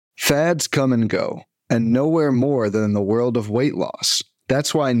Fads come and go, and nowhere more than in the world of weight loss.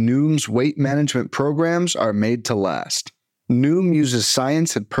 That's why Noom's weight management programs are made to last. Noom uses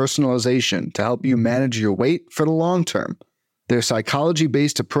science and personalization to help you manage your weight for the long term. Their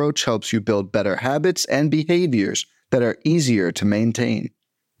psychology-based approach helps you build better habits and behaviors that are easier to maintain.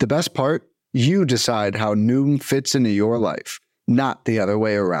 The best part? You decide how Noom fits into your life, not the other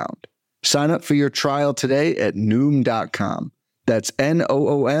way around. Sign up for your trial today at Noom.com. That's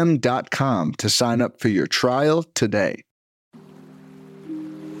Noom.com to sign up for your trial today.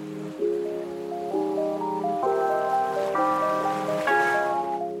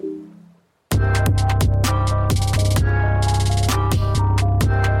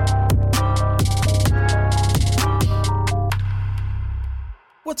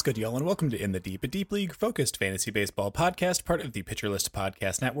 What's good, y'all, and welcome to In the Deep, a deep league-focused fantasy baseball podcast, part of the Pitcher List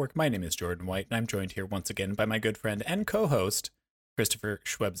Podcast Network. My name is Jordan White, and I'm joined here once again by my good friend and co-host, Christopher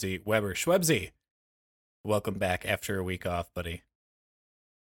Schwebzy Weber. Schwebzy, welcome back after a week off, buddy.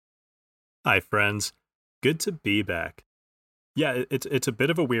 Hi, friends. Good to be back. Yeah, it's a bit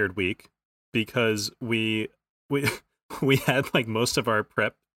of a weird week because we had like most of our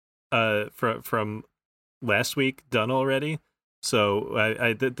prep from last week done already. So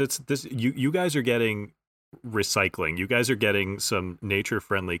you guys are getting recycling. You guys are getting some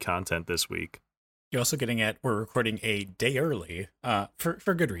nature-friendly content this week. You're also getting we're recording a day early,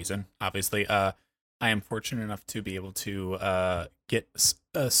 for good reason, obviously. I am fortunate enough to be able to get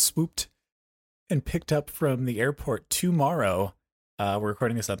swooped and picked up from the airport tomorrow. We're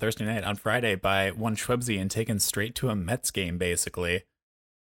recording this on Thursday night, on Friday, by one Schwebzy and taken straight to a Mets game, basically.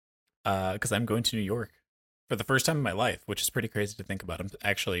 Because I'm going to New York for the first time in my life, which is pretty crazy to think about. I'm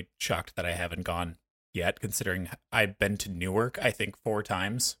actually shocked that I haven't gone yet, considering I've been to Newark, I think, 4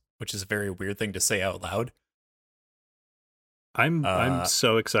 times, which is a very weird thing to say out loud. I'm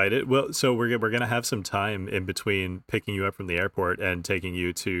so excited. Well, so we're gonna have some time in between picking you up from the airport and taking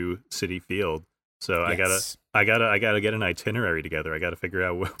you to Citi Field. So yes. I gotta get an itinerary together. I gotta figure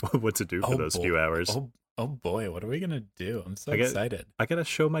out what to do for those few hours. Oh boy, what are we gonna do? I'm so excited. I gotta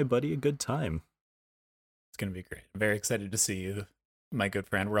show my buddy a good time. It's going to be great. I'm very excited to see you, my good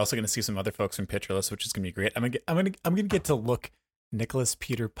friend. We're also going to see some other folks from Pitcher List, which is going to be great. I'm going to get to look Nicholas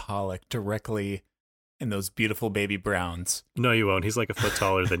Peter Pollock directly in those beautiful baby browns. No, you won't. He's like a foot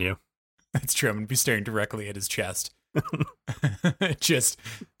taller than you. That's true. I'm going to be staring directly at his chest. Just,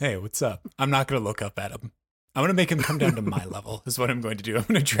 hey, what's up? I'm not going to look up at him. I'm going to make him come down to my level is what I'm going to do. I'm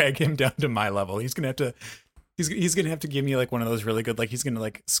going to drag him down to my level. He's going to have to, he's going to have to give me like one of those really good, like he's going to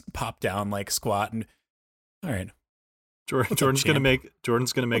like pop down, like squat and, all right. Jordan's gonna make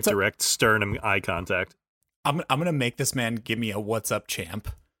direct sternum eye contact. I'm gonna make this man give me a "What's up, champ?"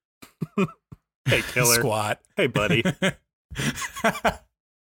 Hey, killer. Squat. Hey, buddy.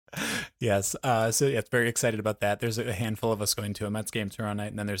 Yes. So yeah, very excited about that. There's a handful of us going to a Mets game tomorrow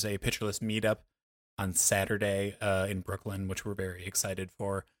night, and then there's a Pitcher List meetup on Saturday in Brooklyn, which we're very excited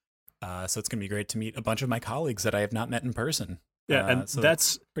for. So it's gonna be great to meet a bunch of my colleagues that I have not met in person. Yeah, and so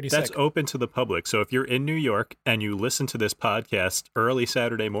that's open to the public. So if you're in New York and you listen to this podcast early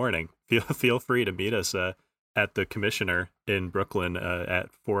Saturday morning, feel free to meet us at the Commissioner in Brooklyn at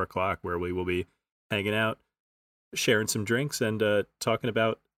 4:00, where we will be hanging out, sharing some drinks, and talking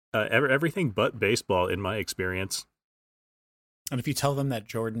about everything but baseball, in my experience. And if you tell them that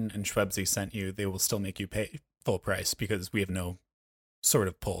Jordan and Schwebzy sent you, they will still make you pay full price because we have no sort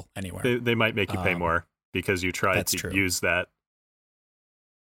of pull anywhere. They might make you pay more because you tried to use that.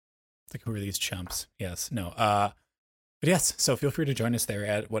 Like, who are these chumps? Yes. No. But yes, so feel free to join us there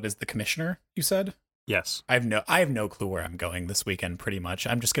at, what is the Commissioner, you said? Yes. I have no clue where I'm going this weekend, pretty much.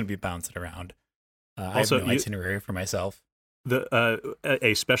 I'm just going to be bouncing around. Also, I have no itinerary for myself.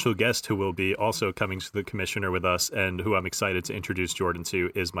 A special guest who will be also coming to the Commissioner with us and who I'm excited to introduce Jordan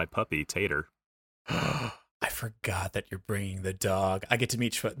to is my puppy, Tater. I forgot that you're bringing the dog. I get to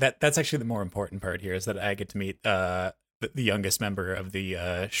meet... That's actually the more important part here, is that I get to meet... the youngest member of the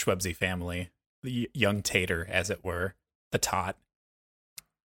Schwebzy family, the young Tater, as it were, the tot.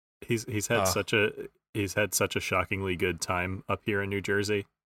 He's had such a shockingly good time up here in New Jersey.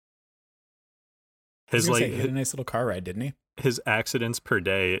 He had a nice little car ride, didn't he? His accidents per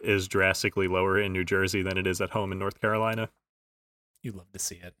day is drastically lower in New Jersey than it is at home in North Carolina. You love to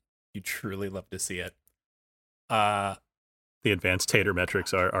see it. You truly love to see it. The advanced Tater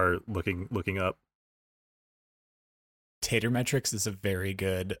metrics are looking up. Tatermetrics is a very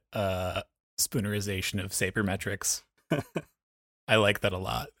good spoonerization of sabermetrics. I like that a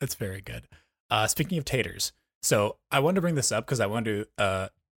lot. It's very good. Speaking of taters, so I wanted to bring this up because I wanted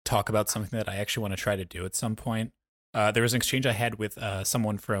to talk about something that I actually want to try to do at some point. There was an exchange I had with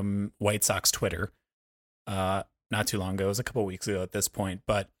someone from White Sox Twitter not too long ago. It was a couple weeks ago at this point,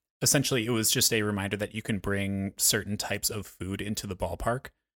 but essentially it was just a reminder that you can bring certain types of food into the ballpark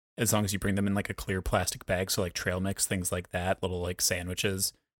as long as you bring them in like a clear plastic bag. So like trail mix, things like that, little like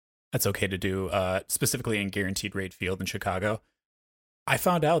sandwiches. That's okay to do, specifically in Guaranteed Rate Field in Chicago. I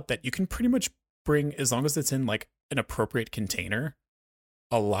found out that you can pretty much bring, as long as it's in like an appropriate container,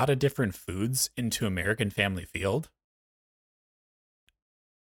 a lot of different foods into American Family Field.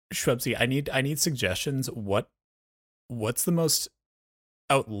 Shwebsy, I need suggestions. What's the most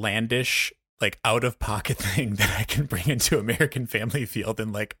outlandish, like out of pocket thing that I can bring into American Family Field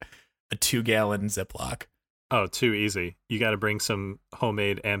in like a 2-gallon Ziploc? Oh, too easy. You got to bring some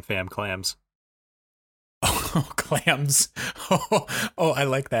homemade Am-Fam clams. Oh, clams. Oh, I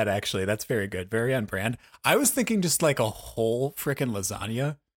like that actually. That's very good. Very on brand. I was thinking just like a whole freaking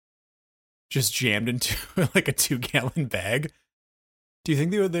lasagna just jammed into like a 2-gallon bag. Do you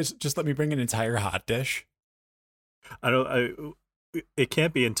think they would just let me bring an entire hot dish? It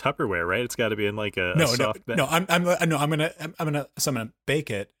can't be in Tupperware, right? It's got to be in like a soft bag. No, I'm gonna bake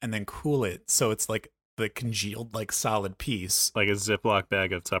it and then cool it so it's like the congealed like solid piece, like a Ziploc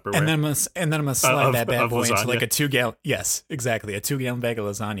bag of Tupperware, and then I'm gonna slide that bad boy into like a 2-gallon. Yes, exactly, a 2-gallon bag of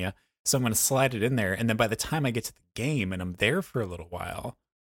lasagna. So I'm gonna slide it in there, and then by the time I get to the game and I'm there for a little while,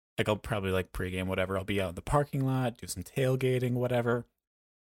 like I'll probably like pregame whatever. I'll be out in the parking lot, do some tailgating, whatever.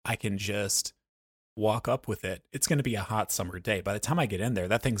 I can just walk up with it. It's gonna be a hot summer day. By the time I get in there,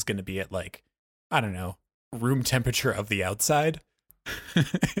 that thing's gonna be at like, I don't know, room temperature of the outside. I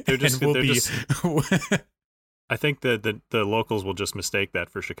think the locals will just mistake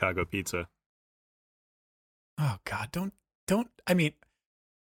that for Chicago pizza. Oh God, don't. I mean,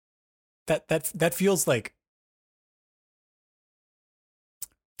 that feels like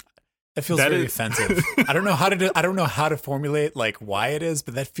very offensive. I don't know how to formulate like why it is,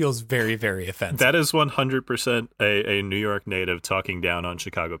 but that feels very, very offensive. That is 100% a New York native talking down on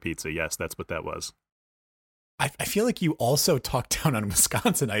Chicago pizza. Yes, that's what that was. I feel like you also talk down on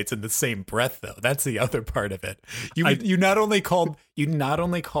Wisconsinites in the same breath, though. That's the other part of it. You not only called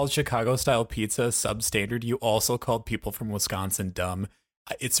Chicago style pizza substandard, you also called people from Wisconsin dumb.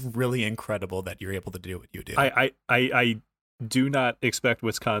 It's really incredible that you're able to do what you do. I do not expect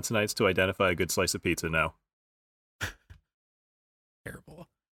Wisconsinites to identify a good slice of pizza. No. Terrible.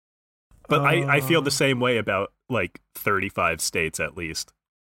 But I feel the same way about like 35 states at least.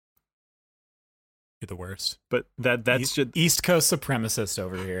 You're the worst. But that's just East Coast supremacist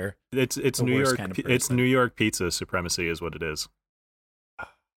over here. It's New York. Kind of it's New York pizza supremacy is what it is.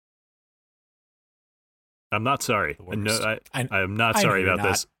 I'm not sorry. No, I'm not sorry about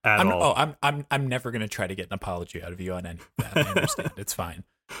this at all. Oh, I'm never going to try to get an apology out of you on any of that. I understand. It's fine.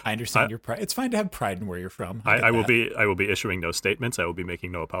 I understand your pride. It's fine to have pride in where you're from. I will be issuing no statements. I will be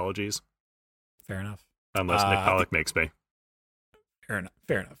making no apologies. Fair enough. Unless Nick Pollock makes me. Fair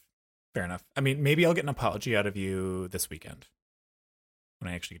enough. I mean, maybe I'll get an apology out of you this weekend when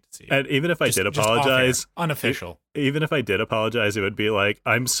I actually get to see you. And even if I did apologize, unofficial. Even if I did apologize, it would be like,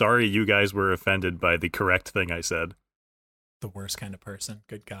 I'm sorry you guys were offended by the correct thing I said. The worst kind of person.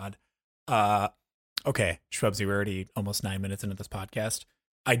 Good God. Okay, Schwebsy, we're already almost 9 minutes into this podcast.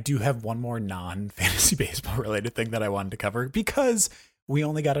 I do have one more non-fantasy baseball related thing that I wanted to cover because we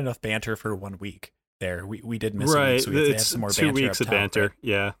only got enough banter for 1 week there. We did miss a week, so we have to have some more banter. 2 weeks of banter, right?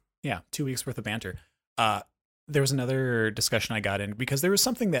 Yeah. Yeah, 2 weeks worth of banter. There was another discussion I got in because there was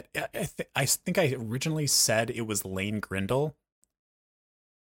something that I think I originally said it was Lane Grindle,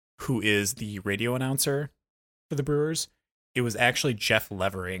 who is the radio announcer for the Brewers. It was actually Jeff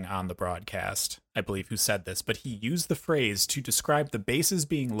Levering on the broadcast, I believe, who said this, but he used the phrase to describe the bases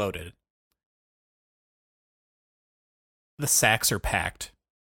being loaded. The sacks are packed.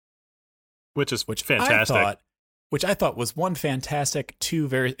 Which fantastic. Which I thought was one fantastic, two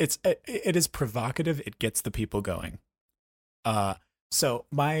very. It is provocative. It gets the people going. So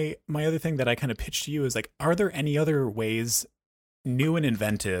my other thing that I kind of pitched to you is like, are there any other ways, new and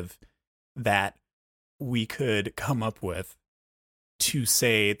inventive, that we could come up with to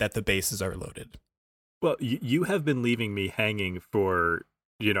say that the bases are loaded? Well, you have been leaving me hanging for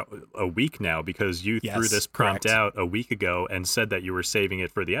a week now because you threw this prompt out a week ago and said that you were saving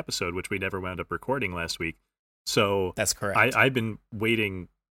it for the episode, which we never wound up recording last week. So that's correct. I've been waiting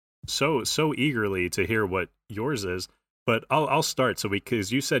so eagerly to hear what yours is, but I'll start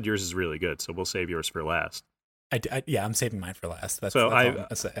because you said yours is really good, so we'll save yours for last. I'm saving mine for last. That's all I'm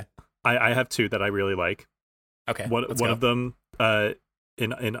gonna say. I have two that I really like. Okay, one of them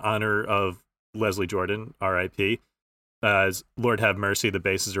in honor of Leslie Jordan, R.I.P. As Lord have mercy, the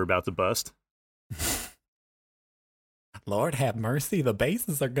bases are about to bust. Lord have mercy, the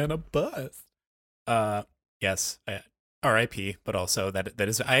bases are gonna bust. Yes, R.I.P. But also that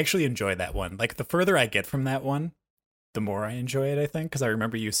is I actually enjoy that one. Like the further I get from that one, the more I enjoy it. I think because I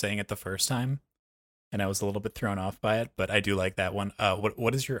remember you saying it the first time, and I was a little bit thrown off by it. But I do like that one.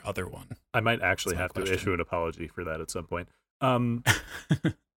 What is your other one? I might actually have question. to issue an apology for that at some point.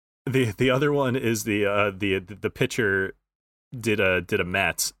 The other one is the pitcher did a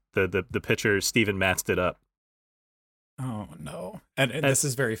Mats. The pitcher Steven Matz did up. Oh no! And this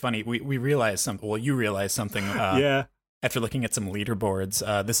is very funny. We realized something. Well, you realized something. Yeah. After looking at some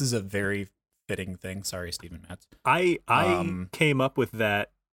leaderboards, this is a very fitting thing. Sorry, Steven Matz. I came up with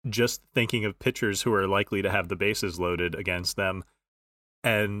that just thinking of pitchers who are likely to have the bases loaded against them,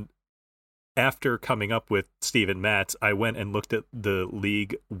 and after coming up with Steven Matz, I went and looked at the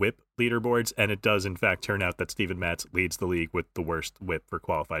league whip leaderboards, and it does in fact turn out that Steven Matz leads the league with the worst whip for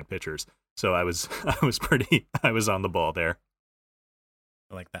qualified pitchers. So I was on the ball there.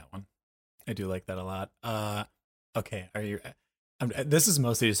 I like that one. I do like that a lot. Okay, are you? This is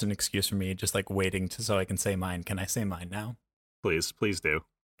mostly just an excuse for me, just like waiting so I can say mine. Can I say mine now? Please do.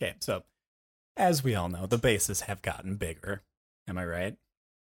 Okay, so as we all know, the bases have gotten bigger. Am I right?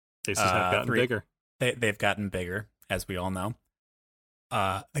 Bases have gotten bigger. They've gotten bigger, as we all know.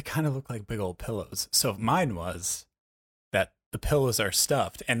 They kind of look like big old pillows. So mine was that the pillows are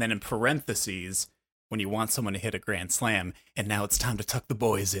stuffed, and then in parentheses, when you want someone to hit a grand slam, and now it's time to tuck the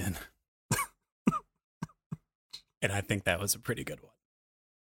boys in. And I think that was a pretty good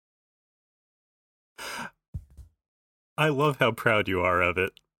one. I love how proud you are of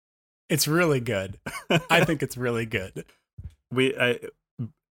it. It's really good. I think it's really good.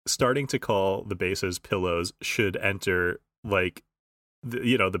 Starting to call the bases pillows should enter like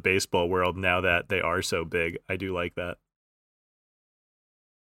the baseball world now that they are so big. I do like that.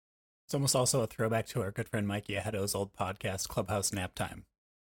 It's almost also a throwback to our good friend Mikey Ahedo's old podcast, Clubhouse Nap Time.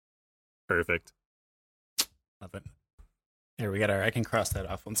 Perfect. Love it. Here we got I can cross that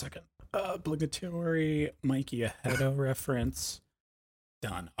off 1 second. Obligatory Mikey Ahedo reference.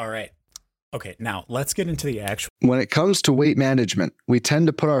 Done. All right. Okay, now let's get into the actual. When it comes to weight management, we tend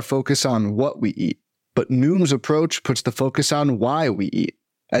to put our focus on what we eat, but Noom's approach puts the focus on why we eat,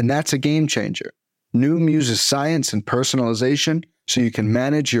 and that's a game changer. Noom uses science and personalization so you can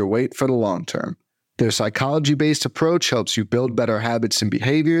manage your weight for the long term. Their psychology-based approach helps you build better habits and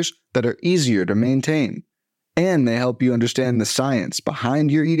behaviors that are easier to maintain. And they help you understand the science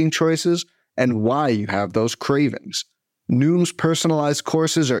behind your eating choices and why you have those cravings. Noom's personalized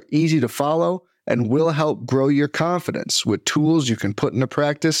courses are easy to follow and will help grow your confidence with tools you can put into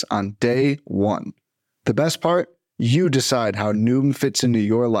practice on day one. The best part? You decide how Noom fits into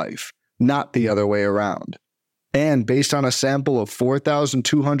your life, not the other way around. And based on a sample of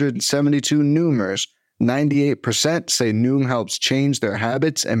 4,272 Noomers, 98% say Noom helps change their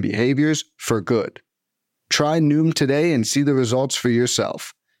habits and behaviors for good. Try Noom today and see the results for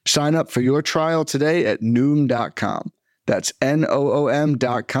yourself. Sign up for your trial today at Noom.com. That's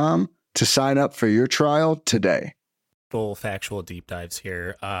Noom.com to sign up for your trial today. Full factual deep dives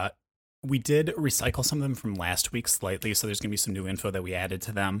here. We did recycle some of them from last week slightly, so there's going to be some new info that we added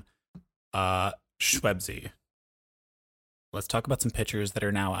to them. Schwebzy. Let's talk about some pitchers that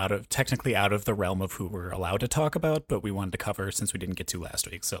are now technically out of the realm of who we're allowed to talk about, but we wanted to cover since we didn't get to last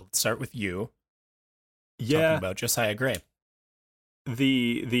week. So let's start with you. Yeah. Talking about Josiah Gray.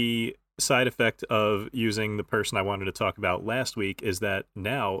 The side effect of using the person I wanted to talk about last week is that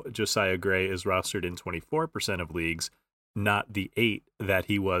now Josiah Gray is rostered in 24% of leagues, not the 8 that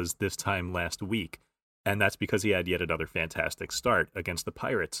he was this time last week. And that's because he had yet another fantastic start against the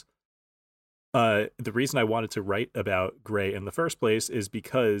Pirates. The reason I wanted to write about Gray in the first place is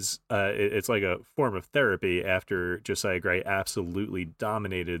because it's like a form of therapy after Josiah Gray absolutely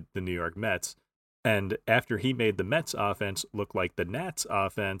dominated the New York Mets. And after he made the Mets offense look like the Nats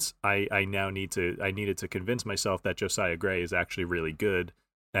offense, I needed to convince myself that Josiah Gray is actually really good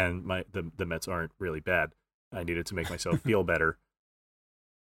and the Mets aren't really bad. I needed to make myself feel better.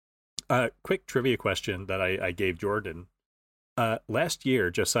 Quick trivia question that I gave Jordan. Last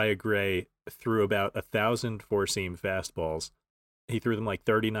year, Josiah Gray threw about 1,000 four-seam fastballs. He threw them like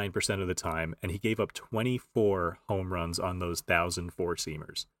 39% of the time, and he gave up 24 home runs on those 1,000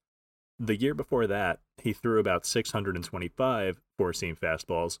 four-seamers. The year before that, he threw about 625 four-seam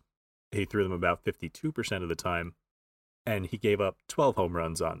fastballs. He threw them about 52% of the time, and he gave up 12 home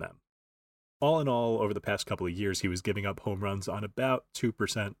runs on them. All in all, over the past couple of years, he was giving up home runs on about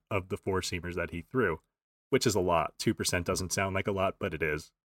 2% of the four-seamers that he threw, which is a lot. 2% doesn't sound like a lot, but it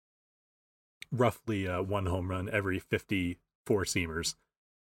is. Roughly one home run every 50 four-seamers.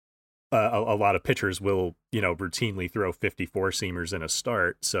 a lot of pitchers will, routinely throw 54 seamers in a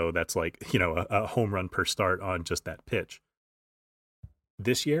start. So that's like, a home run per start on just that pitch.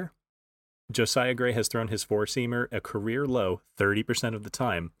 This year, Josiah Gray has thrown his four seamer a career low 30% of the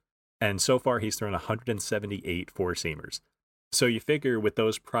time. And so far, he's thrown 178 four seamers. So you figure with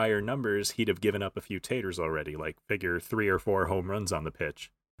those prior numbers, he'd have given up a few taters already, like figure 3 or 4 home runs on the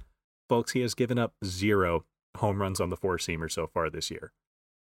pitch. Folks, he has given up 0 home runs on the four seamer so far this year.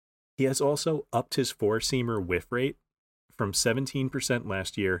 He has also upped his four seamer whiff rate from 17%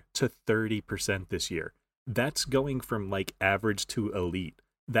 last year to 30% this year. That's going from like average to elite.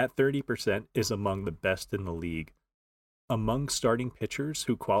 That 30% is among the best in the league. Among starting pitchers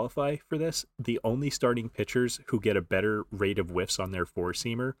who qualify for this, the only starting pitchers who get a better rate of whiffs on their four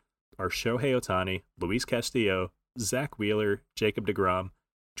seamer are Shohei Ohtani, Luis Castillo, Zach Wheeler, Jacob deGrom,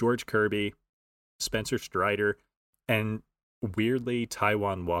 George Kirby, Spencer Strider, and weirdly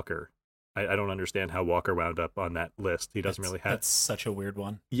Taijuan Walker. I don't understand how Walker wound up on that list. He doesn't really have... That's such a weird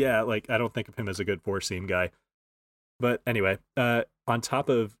one. Yeah, like I don't think of him as a good four-seam guy. But anyway, on top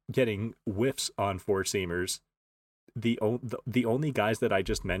of getting whiffs on four-seamers, the only guys that I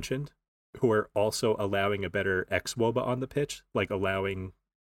just mentioned who are also allowing a better xwOBA on the pitch, like allowing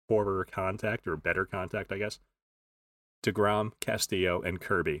poorer contact or better contact, I guess, deGrom, Castillo, and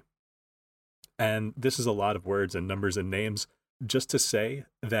Kirby. And this is a lot of words and numbers and names just to say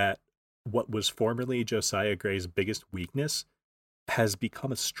that what was formerly Josiah Gray's biggest weakness has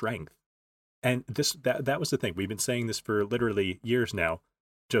become a strength. And that was the thing. We've been saying this for literally years now.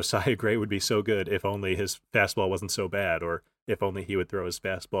 Josiah Gray would be so good if only his fastball wasn't so bad, or if only he would throw his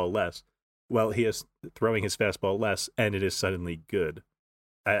fastball less. Well, he is throwing his fastball less, and it is suddenly good.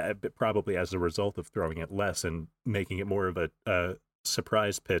 Probably as a result of throwing it less and making it more of a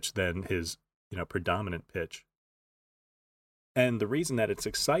surprise pitch than his predominant pitch. And the reason that it's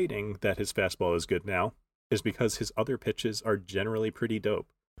exciting that his fastball is good now is because his other pitches are generally pretty dope.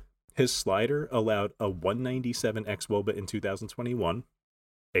 His slider allowed a 197 xwOBA in 2021,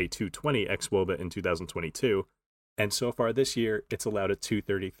 a 220 xwOBA in 2022, and so far this year, it's allowed a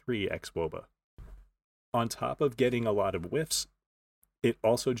 233 xwOBA. On top of getting a lot of whiffs, it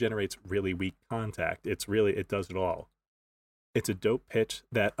also generates really weak contact. It does it all. It's a dope pitch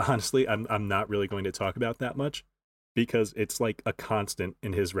that honestly I'm not really going to talk about that much because it's like a constant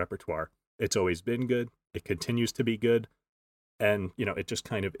in his repertoire. It's always been good. It continues to be good. And, it just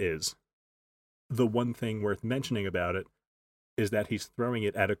kind of is. The one thing worth mentioning about it is that he's throwing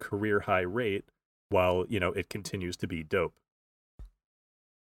it at a career high rate while, it continues to be dope.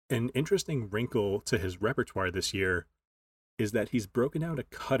 An interesting wrinkle to his repertoire this year is that he's broken out a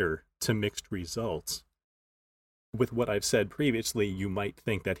cutter to mixed results. With what I've said previously, you might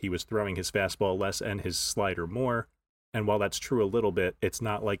think that he was throwing his fastball less and his slider more, and while that's true a little bit, it's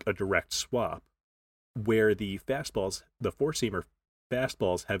not like a direct swap. Where the four-seamer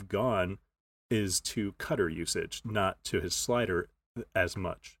fastballs have gone is to cutter usage, not to his slider as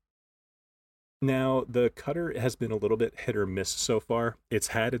much. Now, the cutter has been a little bit hit or miss so far. It's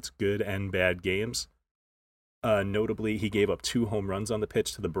had its good and bad games. Notably, he gave up 2 home runs on the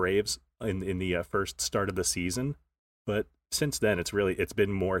pitch to the Braves in the first start of the season. But since then, it's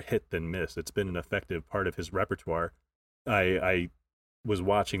been more hit than miss. It's been an effective part of his repertoire. I was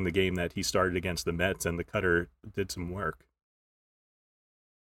watching the game that he started against the Mets, and the cutter did some work.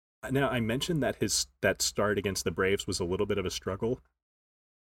 Now, I mentioned that that start against the Braves was a little bit of a struggle.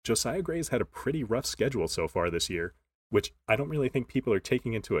 Josiah Gray's had a pretty rough schedule so far this year, which I don't really think people are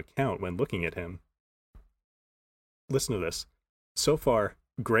taking into account when looking at him. Listen to this. So far,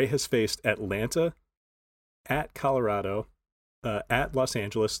 Gray has faced Atlanta, at Colorado, at Los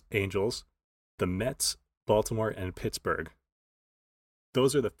Angeles Angels, the Mets, Baltimore, and Pittsburgh.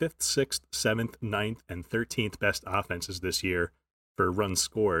 Those are the 5th, 6th, 7th, 9th, and 13th best offenses this year for runs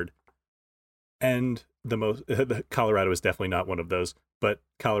scored. And Colorado is definitely not one of those, but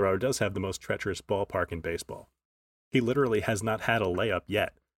Colorado does have the most treacherous ballpark in baseball. He literally has not had a layup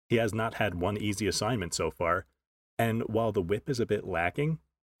yet. He has not had one easy assignment so far. And while the whip is a bit lacking,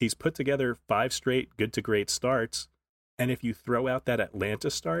 he's put together 5 straight good to great starts. And if you throw out that Atlanta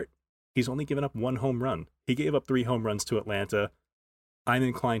start, he's only given up 1 home run. He gave up 3 home runs to Atlanta. I'm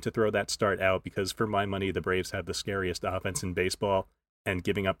inclined to throw that start out because for my money, the Braves have the scariest offense in baseball, and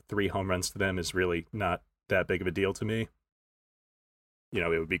giving up 3 home runs to them is really not that big of a deal to me. It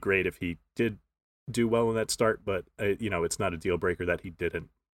would be great if he did do well in that start, but it's not a deal breaker that he didn't.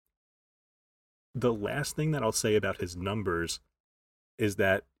 The last thing that I'll say about his numbers is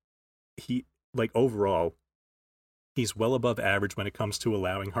that overall, he's well above average when it comes to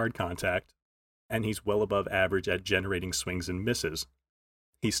allowing hard contact, and he's well above average at generating swings and misses.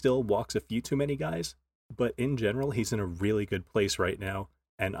 He still walks a few too many guys, but in general, he's in a really good place right now,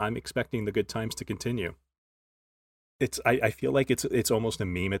 and I'm expecting the good times to continue. I feel like it's almost a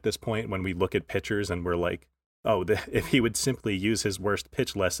meme at this point when we look at pitchers and we're like, oh, if he would simply use his worst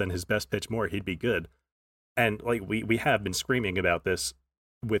pitch less and his best pitch more, he'd be good. And like we have been screaming about this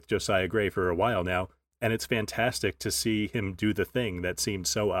with Josiah Gray for a while now, and it's fantastic to see him do the thing that seemed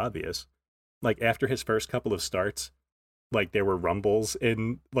so obvious. Like after his first couple of starts, like there were rumbles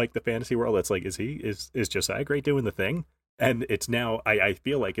in like the fantasy world. It's like, is Josiah Gray doing the thing? And it's now I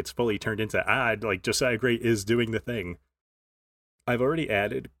feel like it's fully turned into like Josiah Gray is doing the thing. I've already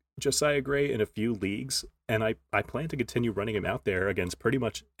added Josiah Gray in a few leagues, and I plan to continue running him out there against pretty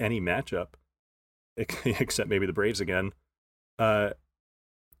much any matchup, except maybe the Braves again.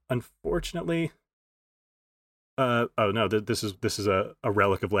 Unfortunately, oh no, this is a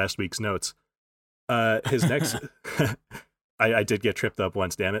relic of last week's notes. His next, I did get tripped up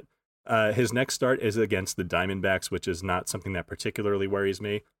once, damn it. His next start is against the Diamondbacks, which is not something that particularly worries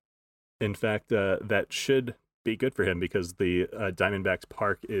me. In fact, that should be good for him because the Diamondbacks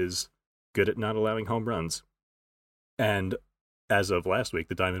park is good at not allowing home runs. And as of last week,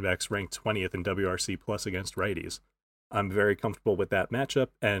 the Diamondbacks ranked 20th in WRC plus against righties. I'm very comfortable with that matchup,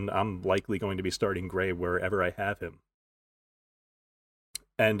 and I'm likely going to be starting Gray wherever I have him.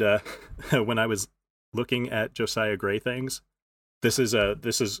 And when I was looking at Josiah Gray things, this is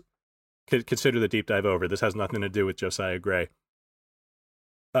consider the deep dive over. This has nothing to do with Josiah Gray.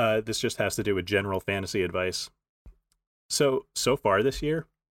 This just has to do with general fantasy advice. So far this year,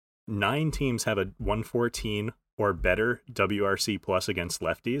 9 teams have a 114 or better WRC plus against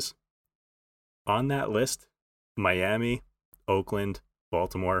lefties. On that list, Miami, Oakland,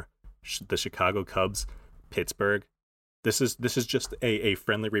 Baltimore, the Chicago Cubs, Pittsburgh. This is just a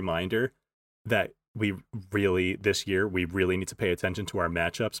friendly reminder that this year we really need to pay attention to our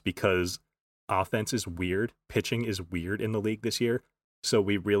matchups because offense is weird, pitching is weird in the league this year. So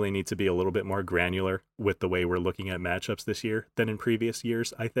we really need to be a little bit more granular with the way we're looking at matchups this year than in previous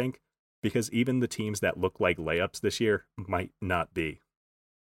years, I think, because even the teams that look like layups this year might not be.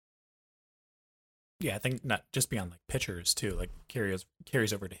 Yeah, I think not just beyond like pitchers too, like carries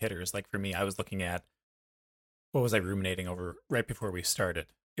over to hitters. Like for me, I was looking at what was I ruminating over right before we started?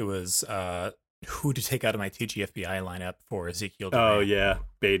 It was who to take out of my TGFBI lineup for Ezekiel Duran. Oh yeah,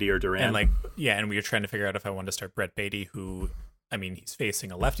 Beatty or Duran. And and we were trying to figure out if I wanted to start Brett Beatty, who, I mean, he's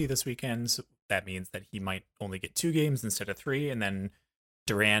facing a lefty this weekend, so that means that he might only get 2 games instead of 3, and then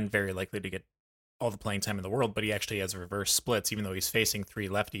Duran very likely to get all the playing time in the world, but he actually has reverse splits. Even though he's facing 3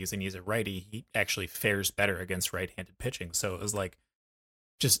 lefties and he's a righty, he actually fares better against right-handed pitching. So it was like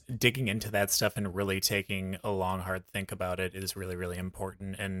just digging into that stuff and really taking a long, hard think about it is really, really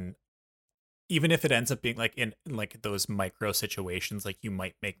important. And even if it ends up being like in like those micro situations, like you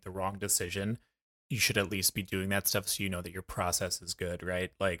might make the wrong decision, you should at least be doing that stuff so you know that your process is good,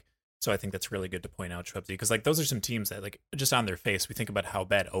 right? Like, so I think that's really good to point out, Schwebzy, because like those are some teams that like just on their face, we think about how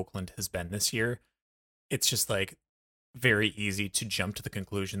bad Oakland has been this year. It's just like very easy to jump to the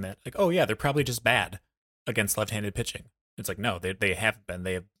conclusion that like, oh yeah, they're probably just bad against left-handed pitching. It's like, no, they haven't been.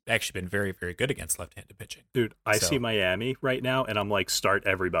 They have actually been very, very good against left-handed pitching. Dude, I see Miami right now, and I'm like, start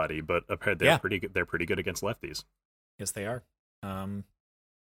everybody, but they're pretty good. They're pretty good against lefties. Yes, they are.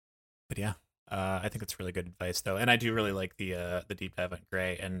 But yeah, I think it's really good advice, though, and I do really like the deep dive on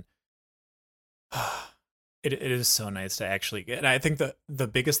Gray, and it is so nice to actually get. And I think the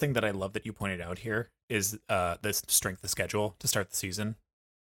biggest thing that I love that you pointed out here is this strength of schedule to start the season.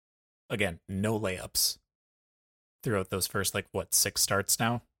 Again, no layups throughout those first 6 starts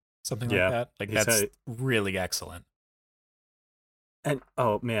now, something like that. Like that's really excellent. And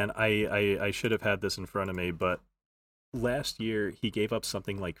oh man, I should have had this in front of me, but last year he gave up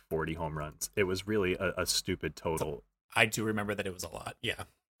something like 40 home runs. It was really a stupid total. I do remember that it was a lot. Yeah.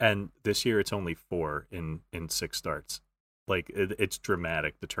 And this year it's only 4 in 6 starts. Like it's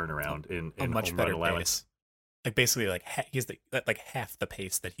dramatic the turnaround in a much home better run allowance. Pace. Like basically he's like half the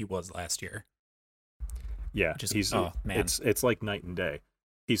pace that he was last year. Yeah, it's like night and day.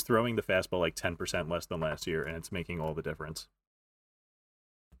 He's throwing the fastball like 10% less than last year, and it's making all the difference.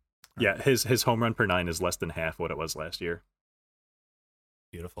 Yeah, his home run per 9 is less than half what it was last year.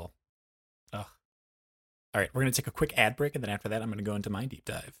 Beautiful. Ugh. All right, we're going to take a quick ad break, and then after that, I'm going to go into my deep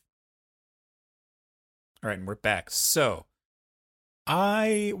dive. All right, and we're back. So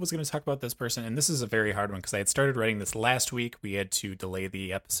I was going to talk about this person, and this is a very hard one because I had started writing this last week. We had to delay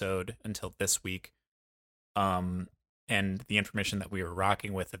the episode until this week. And the information that we were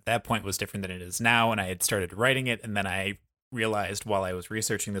rocking with at that point was different than it is now, and I had started writing it, and then I realized while I was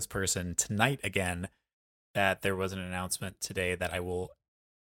researching this person tonight again that there was an announcement today that I will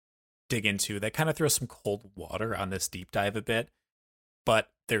dig into that kind of throws some cold water on this deep dive a bit. But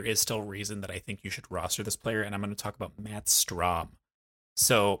there is still reason that I think you should roster this player, and I'm going to talk about Matt Strahm.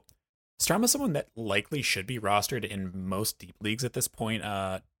 So Strahm is someone that likely should be rostered in most deep leagues at this point.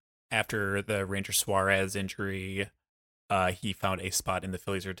 After the Ranger Suarez injury, he found a spot in the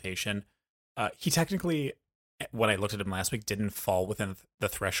Phillies rotation. He technically, when I looked at him last week, didn't fall within the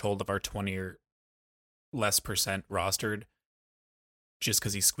threshold of our 20 or less percent rostered, just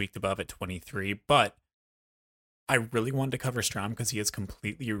because he squeaked above at 23. But I really wanted to cover Strahm because he has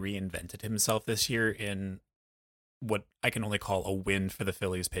completely reinvented himself this year in what I can only call a win for the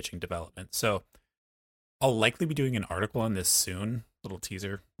Phillies pitching development. So I'll likely be doing an article on this soon. Little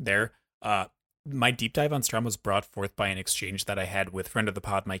teaser there. My deep dive on Strahm was brought forth by an exchange that I had with friend of the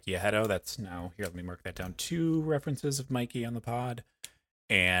pod, Mikey Ahedo. That's now, here, let me mark that down. 2 references of Mikey on the pod.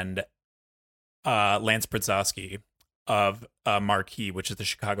 And Lance Brzezowski of Marquee, which is the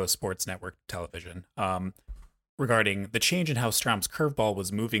Chicago Sports Network television, regarding the change in how Strahm's curveball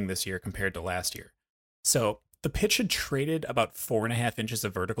was moving this year compared to last year. So the pitch had traded about 4.5 inches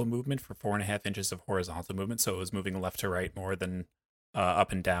of vertical movement for 4.5 inches of horizontal movement. So it was moving left to right more than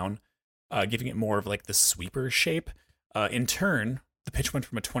up and down, giving it more of like the sweeper shape. In turn, the pitch went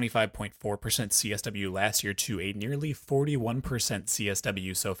from a 25.4% CSW last year to a nearly 41%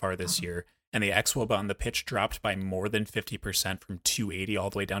 CSW so far this year. And the xWOB on the pitch dropped by more than 50% from 280 all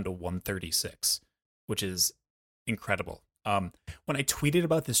the way down to 136, which is incredible. When I tweeted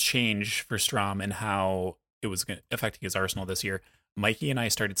about this change for Strahm and how it was affecting his arsenal this year, Mikey and I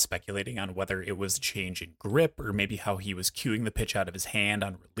started speculating on whether it was a change in grip or maybe how he was cueing the pitch out of his hand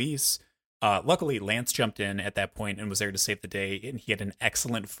on release. Luckily, Lance jumped in at that point and was there to save the day, and he had an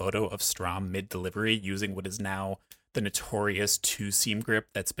excellent photo of Strahm mid-delivery using what is now the notorious 2-seam grip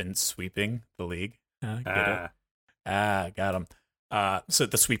that's been sweeping the league. Got him. So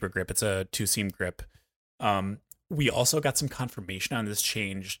the sweeper grip, it's a 2-seam grip. We also got some confirmation on this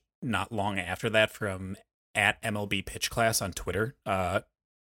change not long after that from at MLB Pitch Class on Twitter,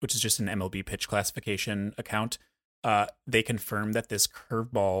 which is just an MLB pitch classification account. They confirmed that this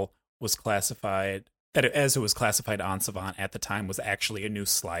curveball was classified, that as it was classified on Savant at the time, was actually a new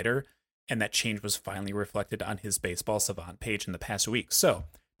slider, and that change was finally reflected on his Baseball Savant page in the past week. So,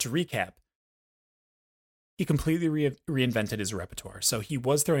 to recap, he completely reinvented his repertoire. So he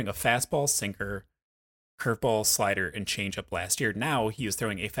was throwing a fastball, sinker, curveball, slider, and changeup last year. Now he is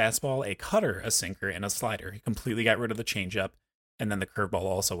throwing a fastball, a cutter, a sinker, and a slider. He completely got rid of the changeup, and then the curveball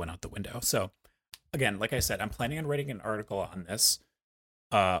also went out the window. So, again, like I said, I'm planning on writing an article on this,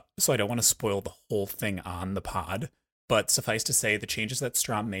 so I don't want to spoil the whole thing on the pod. But suffice to say, the changes that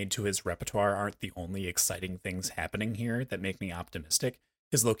Strahm made to his repertoire aren't the only exciting things happening here that make me optimistic.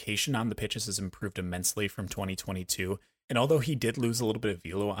 His location on the pitches has improved immensely from 2022, and although he did lose a little bit of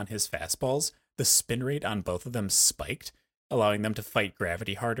velo on his fastballs, the spin rate on both of them spiked, allowing them to fight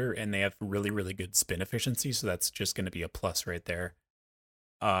gravity harder, and they have really, really good spin efficiency, so that's just going to be a plus right there.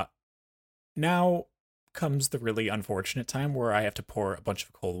 Now comes the really unfortunate time where I have to pour a bunch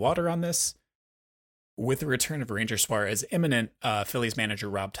of cold water on this. With the return of Ranger Suarez imminent, Phillies manager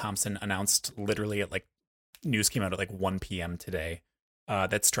Rob Thompson announced literally at news came out at 1 p.m. today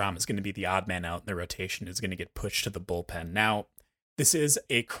that Strahm is going to be the odd man out and the rotation is going to get pushed to the bullpen. Now, this is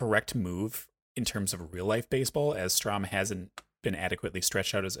a correct move in terms of real life baseball, as Strahm hasn't been adequately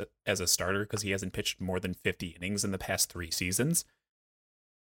stretched out as a starter because he hasn't pitched more than 50 innings in the past 3 seasons.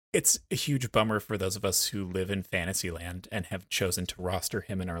 It's a huge bummer for those of us who live in fantasy land and have chosen to roster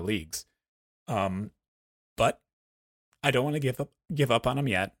him in our leagues. But I don't want to give up on him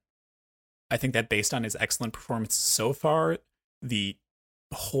yet. I think that based on his excellent performance so far, the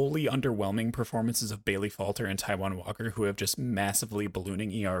wholly underwhelming performances of Bailey Falter and Taijuan Walker, who have just massively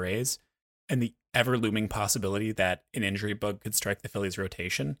ballooning ERAs, and the ever-looming possibility that an injury bug could strike the Phillies'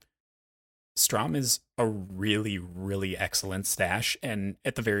 rotation, Strahm is a really, really excellent stash, and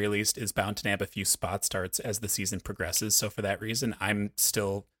at the very least is bound to nab a few spot starts as the season progresses. So for that reason, I'm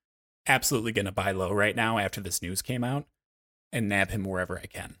still absolutely going to buy low right now after this news came out and nab him wherever I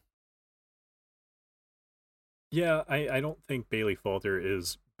can. Yeah, I don't think Bailey Falter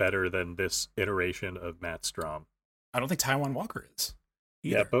is better than this iteration of Matt Strahm. I don't think Taijuan Walker is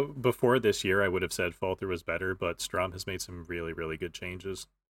either. Yeah, but before this year, I would have said Falter was better, but Strahm has made some really, really good changes.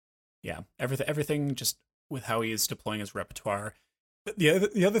 Yeah, everything just with how he is deploying his repertoire.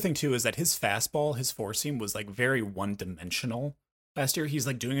 The other thing too is that his fastball, his four seam was very one-dimensional last year. He's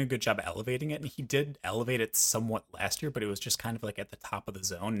doing a good job elevating it, and he did elevate it somewhat last year, but it was just kind of at the top of the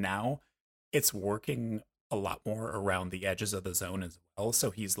zone. Now it's working a lot more around the edges of the zone as well, so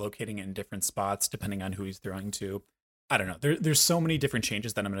he's locating it in different spots depending on who he's throwing to. I don't know. There's so many different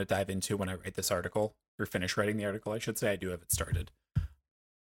changes that I'm going to dive into when I write this article, or finish writing the article, I should say. I do have it started,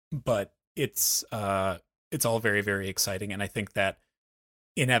 but it's all very, very exciting, and I think that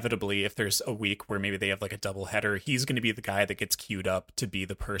inevitably, if there's a week where maybe they have like a double header, he's going to be the guy that gets queued up to be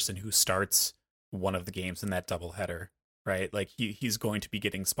the person who starts one of the games in that double header, right? Like he's going to be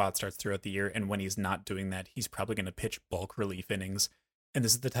getting spot starts throughout the year, and when he's not doing that, he's probably going to pitch bulk relief innings. And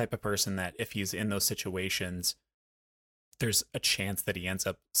this is the type of person that if he's in those situations, there's a chance that he ends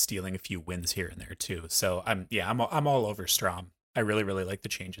up stealing a few wins here and there too. So I'm all over Strom. I really, really like the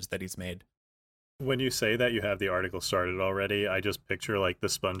changes that he's made. When you say that you have the article started already, I just picture like the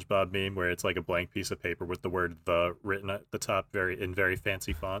SpongeBob meme where it's like a blank piece of paper with the word "the" written at the top, very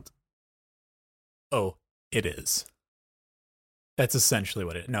fancy font. Oh, it is. That's essentially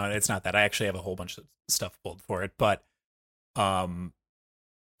what it. No, it's not that. I actually have a whole bunch of stuff pulled for it, but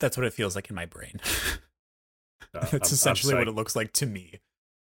that's what it feels like in my brain. That's essentially what it looks like to me.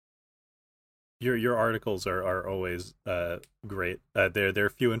 Your articles are always great. They're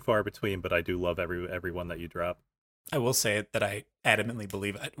few and far between, but I do love every one that you drop. I will say that I adamantly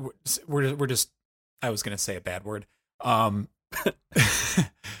believe we're just. I was going to say a bad word.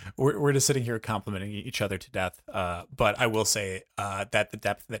 We're just sitting here complimenting each other to death. But I will say that the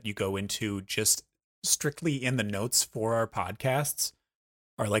depth that you go into just strictly in the notes for our podcasts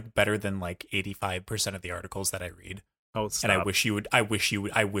are like better than like 85% of the articles that I read. Oh, stop. And I wish you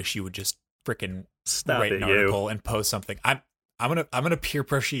would just freaking stop write it, an article and post something. I'm gonna peer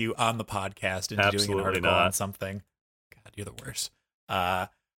pressure you on the podcast into Absolutely doing an article not. on something. God, you're the worst. All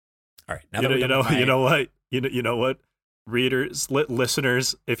right, now you know what, readers,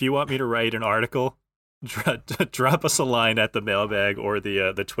 listeners, if you want me to write an article, drop us a line at the mailbag or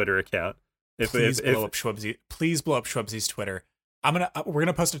the Twitter account. Please blow up Schwebzy's Twitter. We're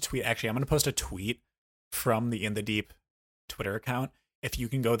gonna post a tweet. Actually, I'm gonna post a tweet from the In the Deep Twitter account. If you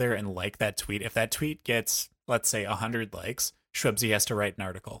can go there and like that tweet, if that tweet gets, let's say, 100 likes, Schwebzy has to write an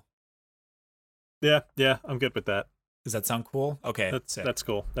article. Yeah, I'm good with that. Does that sound cool? Okay, that's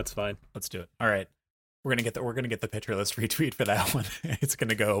cool. That's fine. Let's do it. All right, we're gonna get the pictureless retweet for that one. It's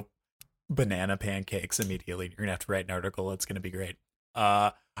gonna go banana pancakes immediately. You're gonna have to write an article. It's gonna be great.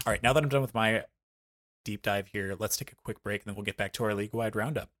 All right, now that I'm done with my deep dive here, let's take a quick break and then we'll get back to our league-wide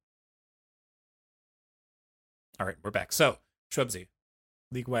roundup. All right, we're back. So, Schwebzy,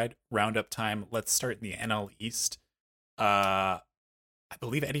 league-wide roundup time. Let's start in the NL East. I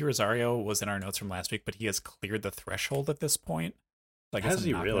believe Eddie Rosario was in our notes from last week, but he has cleared the threshold at this point. Like, has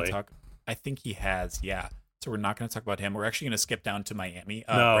he really? I think he has, yeah. So we're not going to talk about him. We're actually going to skip down to Miami.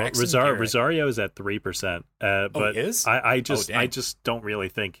 No, Rosario is at 3%. But he is? I just don't really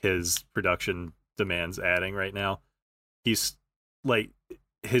think his production demands adding right now. He's like,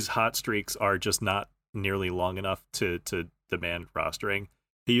 his hot streaks are just not nearly long enough to demand rostering.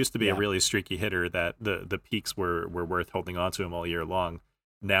 He used to be a really streaky hitter that the peaks were worth holding on to him all year long.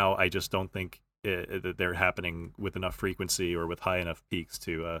 Now I just don't think they're happening with enough frequency or with high enough peaks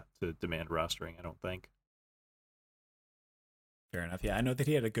to demand rostering. I don't think. Fair enough. Yeah, I know that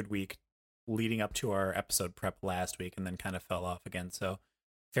he had a good week leading up to our episode prep last week and then kind of fell off again. So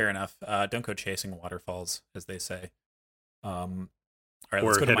fair enough. Don't go chasing waterfalls, as they say. All right,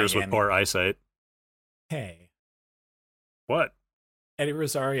 let's go to hitters Miami. with poor eyesight. Hey. What? Eddie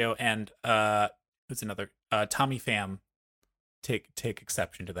Rosario and who's another? Tommy Pham take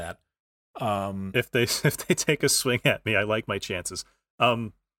exception to that. If they take a swing at me, I like my chances.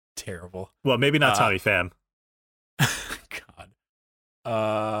 Terrible. Well, maybe not Tommy Pham. God.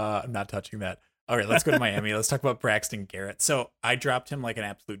 I'm not touching that. All right, let's go to Miami. Let's talk about Braxton Garrett. So I dropped him like an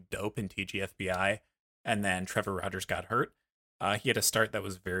absolute dope in TGFBI, and then Trevor Rogers got hurt. He had a start that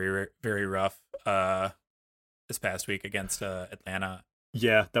was very, very rough this past week against Atlanta.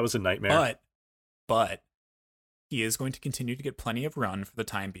 Yeah, that was a nightmare. But he is going to continue to get plenty of run for the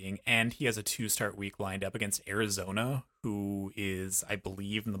time being, and he has a 2-start week lined up against Arizona, who is, I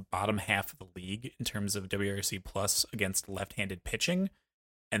believe, in the bottom half of the league in terms of WRC plus against left-handed pitching.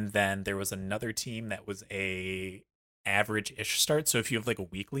 And then there was another team that was a average-ish start. So if you have like a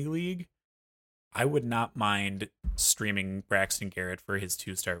weekly league, I would not mind streaming Braxton Garrett for his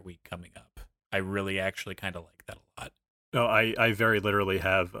 2-start week coming up. I really actually kind of like that a lot. No, I very literally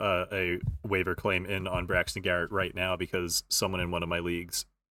have a waiver claim in on Braxton Garrett right now because someone in one of my leagues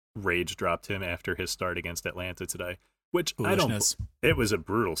rage dropped him after his start against Atlanta today, which it was a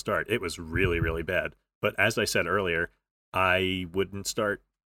brutal start. It was really, really bad. But as I said earlier, I wouldn't start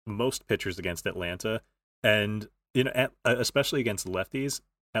most pitchers against Atlanta. And, especially against lefties,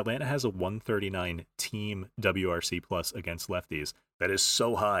 Atlanta has a 139 team WRC plus against lefties. That is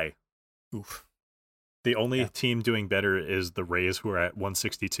so high. Oof. The only Yeah. team doing better is the Rays, who are at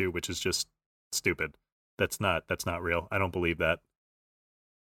 162, which is just stupid. That's not real. I don't believe that.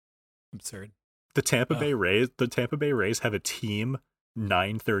 Absurd. The Tampa Bay Rays have a team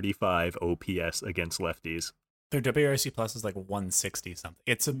 935 OPS against lefties. Their WRC plus is like 160 something.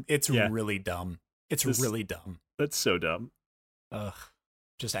 It's Yeah. really dumb. It's This- really dumb. That's so dumb. Ugh.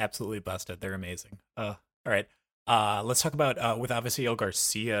 Just absolutely busted. They're amazing. All right. Let's talk about with obviously El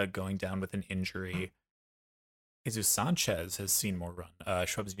Garcia going down with an injury. Jesus Sanchez has seen more run.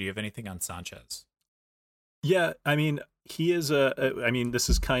 Shrubs, do you have anything on Sanchez? Yeah, I mean, he is this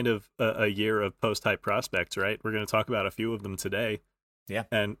is kind of a year of post-hype prospects, right? We're going to talk about a few of them today. Yeah.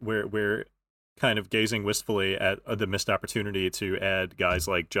 And we're kind of gazing wistfully at the missed opportunity to add guys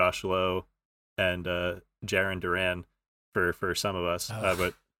like Josh Lowe and Jaron Duran for some of us.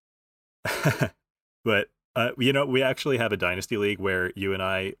 But we actually have a dynasty league where you and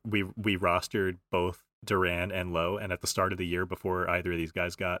I we rostered both Duran and Lowe, and at the start of the year, before either of these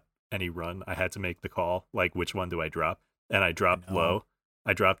guys got any run, I had to make the call, like, which one do I drop? And I dropped Lowe.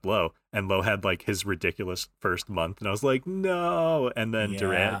 And Lowe had like his ridiculous first month, and I was like, no. And then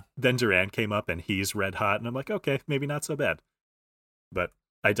Duran came up, and he's red hot, and I'm like, okay, maybe not so bad. But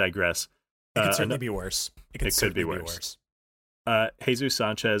I digress. It could certainly be worse. It could be worse. Jesus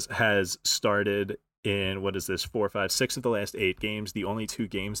Sanchez has started in, what is this, 4, 5, 6 of the last 8 games. The only 2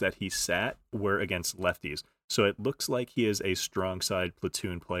 games that he sat were against lefties. So it looks like he is a strong side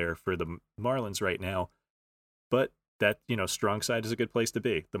platoon player for the Marlins right now. But that, strong side is a good place to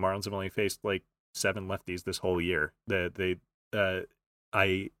be. The Marlins have only faced like 7 lefties this whole year. Lefties are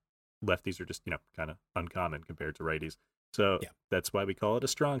just, kind of uncommon compared to righties. So that's why we call it a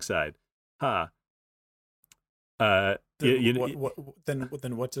strong side. Then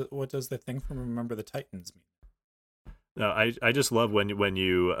what does the thing from Remember the Titans mean? No, I just love when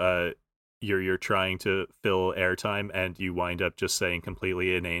you're trying to fill airtime and you wind up just saying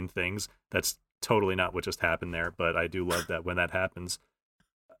completely inane things. That's totally not what just happened there, but I do love that when that happens.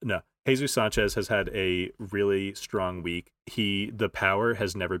 No, Jesus Sanchez has had a really strong week. The power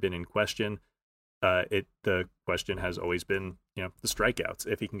has never been in question. The question has always been, the strikeouts,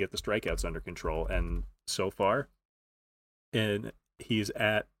 if he can get the strikeouts under control. And so far, and he's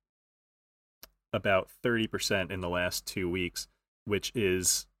at about 30% in the last 2 weeks, which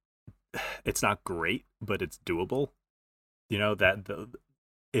is, it's not great, but it's doable.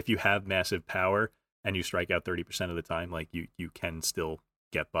 If you have massive power and you strike out 30% of the time, like you can still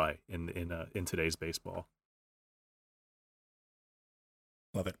get by in today's baseball.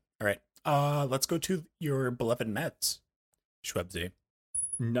 Love it. All right. Let's go to your beloved Mets, Schwebzy.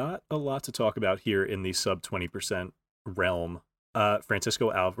 Not a lot to talk about here in the sub 20% realm.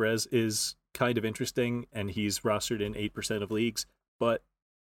 Francisco Alvarez is kind of interesting, and he's rostered in 8% of leagues, but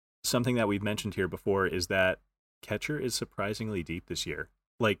something that we've mentioned here before is that catcher is surprisingly deep this year.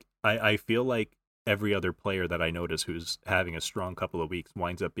 Like, I feel like every other player that I notice who's having a strong couple of weeks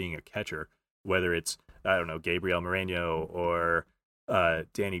winds up being a catcher, whether it's, I don't know, Gabriel Moreno or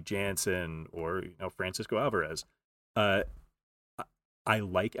Danny Jansen or Francisco Alvarez. I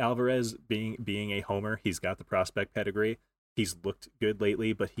like Alvarez being a homer. He's got the prospect pedigree. He's looked good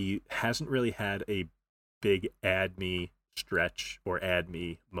lately, but he hasn't really had a big add me stretch or add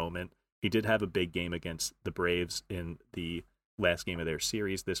me moment. He did have a big game against the Braves in the last game of their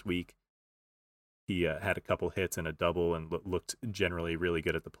series this week. He had a couple hits and a double and looked generally really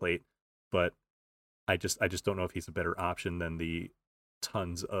good at the plate. But I just don't know if he's a better option than the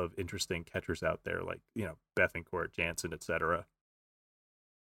tons of interesting catchers out there, like Bethancourt, Jansen, etc.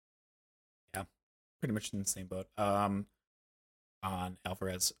 Yeah, pretty much in the same boat. On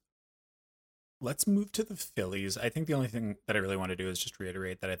Alvarez. Let's move to the Phillies. I think the only thing that I really want to do is just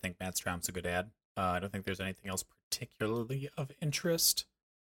reiterate that I think Matt Straum's a good ad. I don't think there's anything else particularly of interest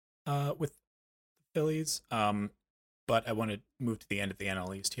with the Phillies. But I want to move to the end of the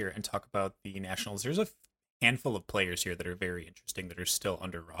NL East here and talk about the Nationals. There's a handful of players here that are very interesting that are still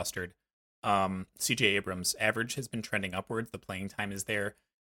under rostered. CJ Abrams' average has been trending upwards. The playing time is there.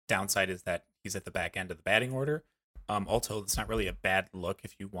 Downside is that he's at the back end of the batting order. Also, it's not really a bad look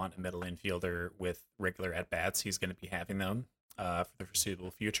if you want a middle infielder with regular at-bats. He's going to be having them for the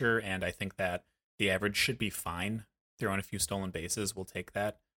foreseeable future, and I think that the average should be fine. Throwing a few stolen bases, we'll take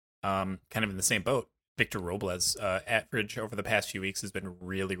that. Kind of in the same boat, Victor Robles' average over the past few weeks has been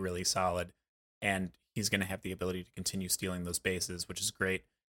really, really solid, and he's going to have the ability to continue stealing those bases, which is great.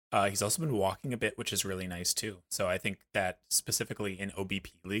 He's also been walking a bit, which is really nice, too. So I think that specifically in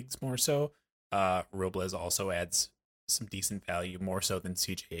OBP leagues more so, Robles also adds some decent value, more so than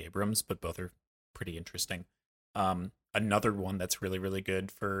CJ Abrams, but both are pretty interesting. Another one that's really, really good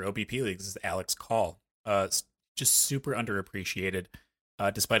for OBP leagues is Alex Call. Just super underappreciated.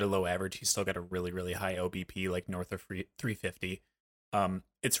 Despite a low average, he's still got a really, really high OBP, like north of 350.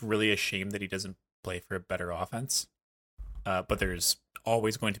 It's really a shame that he doesn't play for a better offense. But there's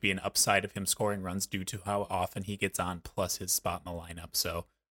always going to be an upside of him scoring runs due to how often he gets on, plus his spot in the lineup. So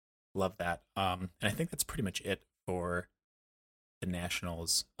love that. And I think that's pretty much it for the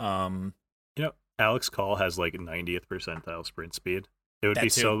Nationals. Alex Call has like 90th percentile sprint speed. It would That be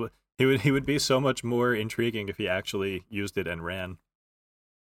too. he would be so much more intriguing if he actually used it and ran.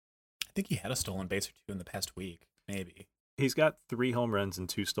 I think he had a stolen base or two in the past week, maybe. He's got 3 home runs and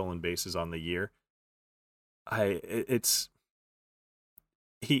 2 stolen bases on the year.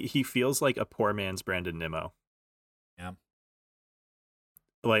 He feels like a poor man's Brandon Nimmo. Yeah.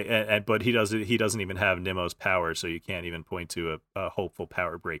 But he doesn't even have Nimmo's power, so you can't even point to a hopeful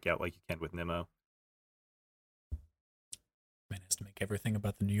power breakout like you can with Nimmo. Man has to make everything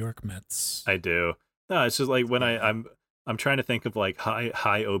about the New York Mets. I do. No, it's just like when I'm trying to think of like high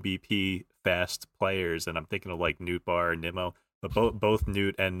OBP fast players, and I'm thinking of like Newt Bar and Nimmo, but both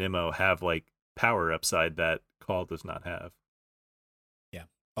Newt and Nimmo have like power upside that Call does not have. Yeah.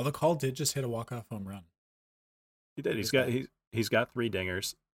 Although Call did just hit a walk-off home run. He did. He's got 3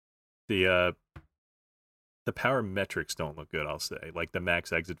 dingers. The power metrics don't look good, I'll say. Like the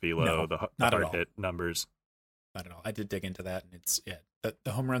max exit velo, No, the not at hard all. hit numbers. Not at all. I did dig into that, and it's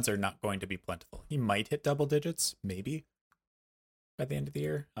the home runs are not going to be plentiful. He might hit double digits, maybe, by the end of the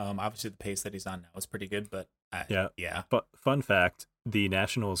year. Obviously the pace that he's on now is pretty good, but yeah. But fun fact: the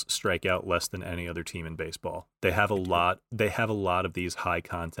Nationals strike out less than any other team in baseball. They have a lot. They have a lot of these high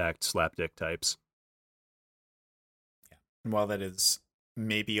contact slapdick types. Yeah. And while that is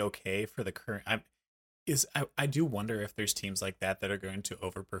maybe okay for the current, I do wonder if there's teams like that are going to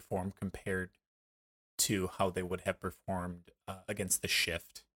overperform compared to how they would have performed against the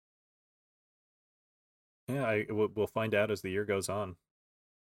shift. Yeah, we'll find out as the year goes on.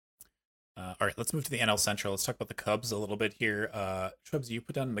 All right, let's move to the NL Central. Let's talk about the Cubs a little bit here. Shubs, you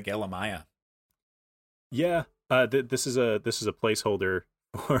put down Miguel Amaya. Yeah, this is a placeholder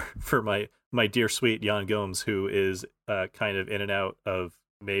for my dear sweet Jan Gomes, who is kind of in and out of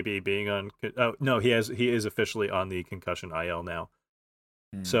maybe being on. Oh no, he is officially on the concussion IL now.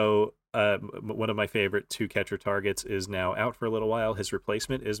 So one of my favorite 2 catcher targets is now out for a little while. His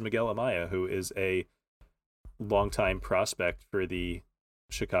replacement is Miguel Amaya, who is a longtime prospect for the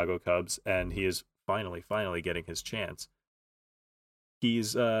Chicago Cubs, and he is finally getting his chance.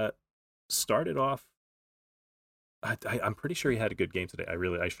 He's started off. I'm pretty sure he had a good game today.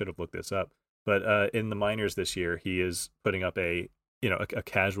 I should have looked this up, but in the minors this year, he is putting up a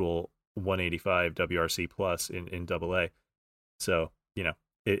casual 185 WRC plus in Double-A. So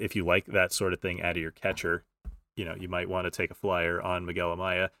if you like that sort of thing out of your catcher, you might want to take a flyer on Miguel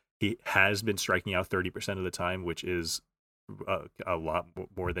Amaya. He has been striking out 30% of the time, which is a lot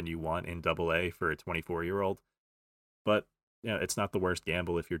more than you want in Double-A for a 24-year-old. But it's not the worst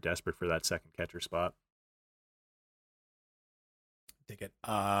gamble if you're desperate for that second catcher spot. Dig it.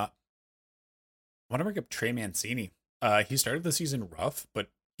 I want to bring up Trey Mancini. He started the season rough, but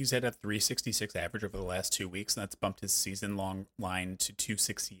he's had a 366 average over the last 2 weeks, and that's bumped his season-long line to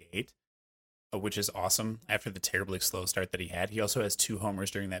 268, which is awesome after the terribly slow start that he had. He also has 2 homers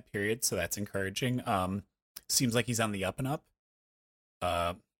during that period, so that's encouraging. Seems like he's on the up and up.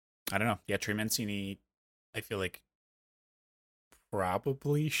 I don't know. Yeah, Trey Mancini, I feel like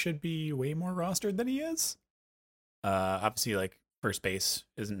probably should be way more rostered than he is. Obviously, like first base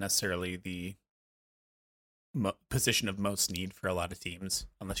isn't necessarily the position of most need for a lot of teams,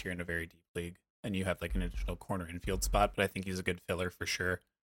 unless you're in a very deep league and you have like an additional corner infield spot. But I think he's a good filler for sure.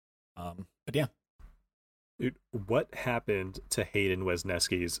 But yeah, dude, what happened to Hayden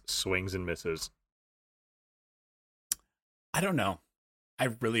Wesneski's swings and misses? I don't know. I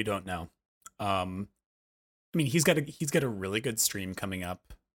really don't know. I mean, he's got a really good stream coming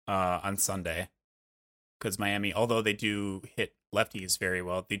up on Sunday, because Miami, although they do hit lefties very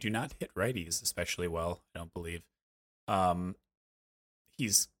well, they do not hit righties especially well, I don't believe.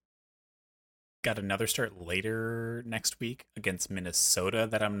 He's got another start later next week against Minnesota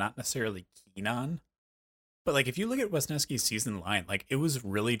that I'm not necessarily keen on. But like if you look at Wesneski's season line, like it was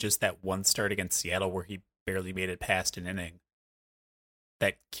really just that one start against Seattle where he barely made it past an inning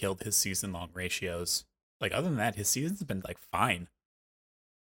that killed his season-long ratios. Like other than that, his season's been like fine.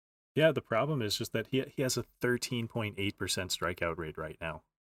 Yeah, the problem is just that he has a 13.8% strikeout rate right now.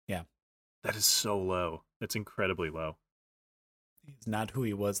 Yeah. That is so low. That's incredibly low. He's not who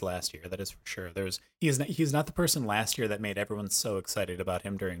he was last year, that is for sure. He's not the person last year that made everyone so excited about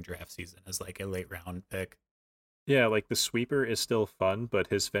him during draft season as like a late round pick. Yeah, like the sweeper is still fun, but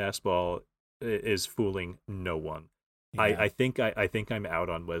his fastball is fooling no one. Yeah. I think I'm out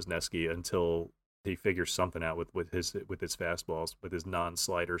on Wesneski until he figures something out with his fastballs, with his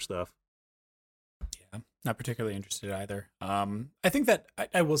non-slider stuff. Yeah, not particularly interested either. I think that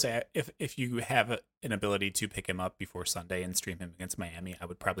I will say if you have an ability to pick him up before Sunday and stream him against Miami, I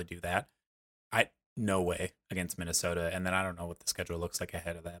would probably do that. I No way against Minnesota, and then I don't know what the schedule looks like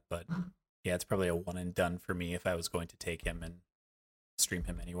ahead of that, but yeah, it's probably a one and done for me if I was going to take him and stream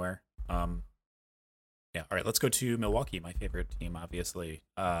him anywhere. Yeah, all right, let's go to Milwaukee, my favorite team, obviously.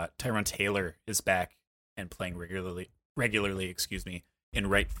 Tyrone Taylor is back and playing regularly, excuse me, in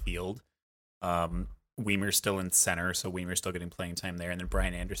right field. Weimer's still in center, so Weimer's still getting playing time there, and then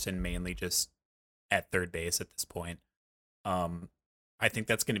Brian Anderson mainly just at third base at this point. I think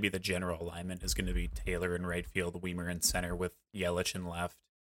that's going to be the general alignment, is going to be Taylor in right field, Weimer in center with Yelich in left,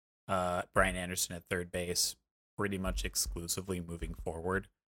 Brian Anderson at third base, pretty much exclusively moving forward.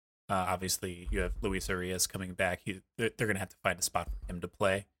 Obviously, you have Luis Arias coming back. They're going to have to find a spot for him to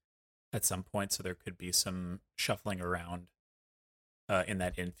play at some point, so there could be some shuffling around in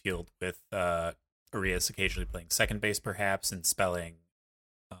that infield with Arias occasionally playing second base, perhaps, and spelling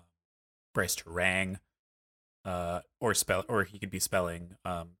Bryce Terang, or he could be spelling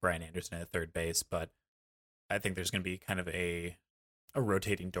Brian Anderson at third base. But I think there's going to be kind of a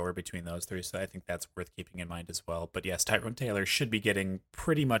rotating door between those three, so I think that's worth keeping in mind as well. But yes, Tyrone Taylor should be getting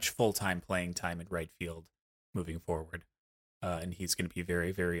pretty much full-time playing time in right field moving forward. And he's going to be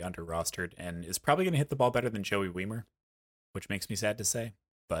very, very under-rostered and is probably going to hit the ball better than Joey Weimer, which makes me sad to say.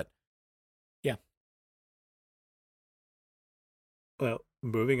 But, yeah. Well,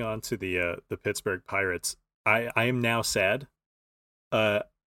 moving on to the Pittsburgh Pirates, I am now sad.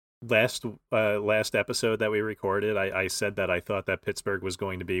 Last episode that we recorded, I said that I thought that Pittsburgh was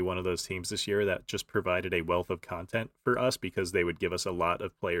going to be one of those teams this year that just provided a wealth of content for us because they would give us a lot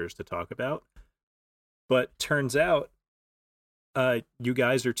of players to talk about. But turns out, you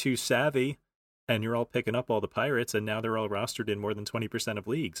guys are too savvy, and you're all picking up all the Pirates, and now they're all rostered in more than 20% of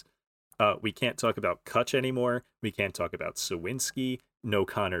leagues. We can't talk about Kutch anymore. We can't talk about Sawinski. No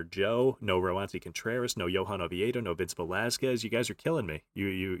Connor Joe. No Roansy Contreras. No Johan Oviedo. No Vince Velasquez. You guys are killing me.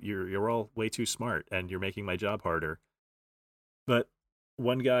 You're all way too smart, and you're making my job harder. But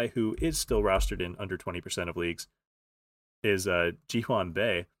one guy who is still rostered in under 20% of leagues is Ji-hwan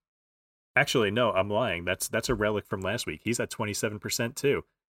Bae. Actually, no, I'm lying. That's a relic from last week. He's at 27% too.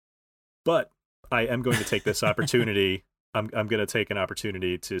 But I am going to take this opportunity. I'm going to take an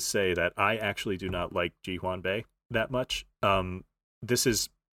opportunity to say that I actually do not like Ji-hwan Bae that much. This is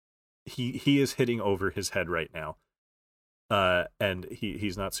he is hitting over his head right now, and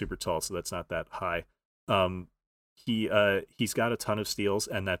he's not super tall, so that's not that high. He's got a ton of steals,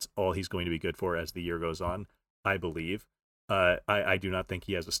 and that's all he's going to be good for as the year goes on, I believe. I do not think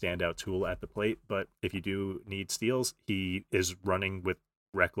he has a standout tool at the plate, but if you do need steals, he is running with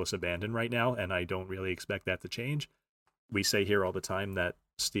reckless abandon right now, and I don't really expect that to change. We say here all the time that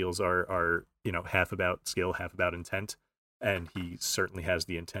steals are half about skill, half about intent, and he certainly has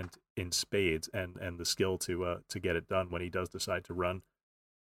the intent in spades and the skill to get it done when he does decide to run.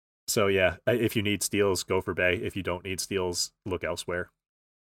 So yeah, if you need steals, go for Bae. If you don't need steals, look elsewhere.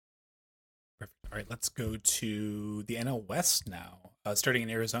 Perfect. All right, let's go to the NL West now. Starting in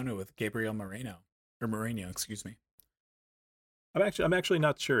Arizona with Gabriel Moreno, excuse me. I'm actually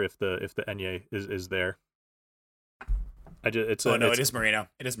not sure if the Enye is there. It is Moreno.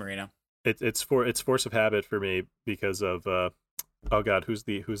 It is Moreno. It's force of habit for me because of oh god, who's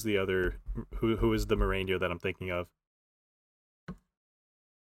the other who is the Moreno that I'm thinking of?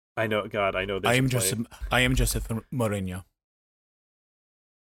 I know this. I am Joseph Moreno.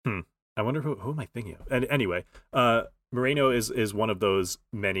 I wonder who am I thinking of? And anyway, Moreno is one of those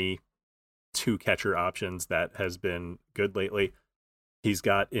many two catcher options that has been good lately. He's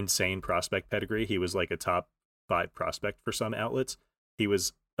got insane prospect pedigree. He was like a top 5 prospect for some outlets. He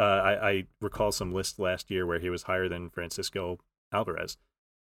was I recall some lists last year where he was higher than Francisco Alvarez,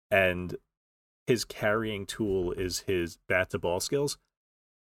 and his carrying tool is his bat to ball skills.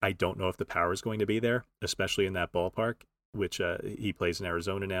 I don't know if the power is going to be there, especially in that ballpark, which he plays in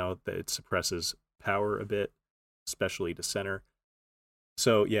Arizona now. That it suppresses power a bit, especially to center.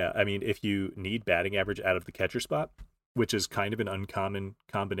 So yeah, I mean, if you need batting average out of the catcher spot, which is kind of an uncommon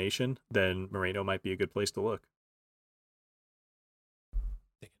combination, then Moreno might be a good place to look.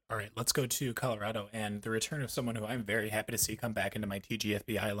 All right, let's go to Colorado and the return of someone who I'm very happy to see come back into my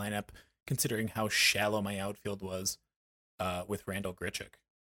TGFBI lineup, considering how shallow my outfield was with Randall Grichuk.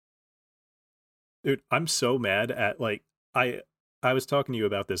 Dude, I'm so mad at I was talking to you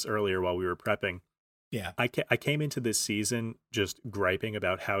about this earlier while we were prepping. Yeah. I came into this season just griping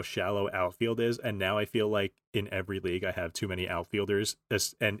about how shallow outfield is, and now I feel like in every league I have too many outfielders,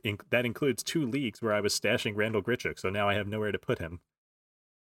 that includes 2 leagues where I was stashing Randall Grichuk, so now I have nowhere to put him.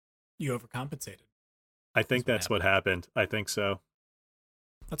 You overcompensated. I think that's what happened. I think so.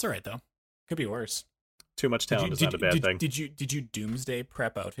 That's all right though. Could be worse. Too much talent is not a bad thing. Did you doomsday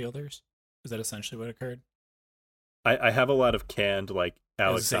prep outfielders? Is that essentially what occurred? I have a lot of canned like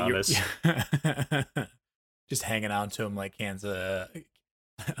Alex Thomas. Just hanging on to him like cans of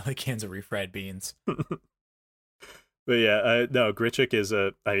refried beans. But yeah, no, Grichuk is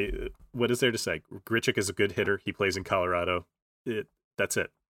what is there to say? Grichuk is a good hitter. He plays in Colorado. That's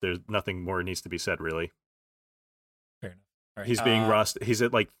it. There's nothing more needs to be said, really. Fair enough. All right. He's being rostered. He's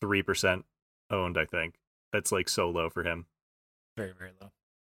at like 3% owned, I think. That's like so low for him. Very, very low.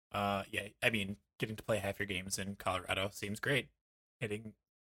 Yeah, I mean, getting to play half your games in Colorado seems great.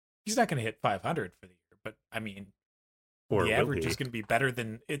 He's not going to hit 500 for the year, but I mean, the average is going to be better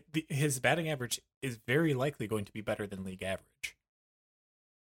than it. His batting average is very likely going to be better than league average.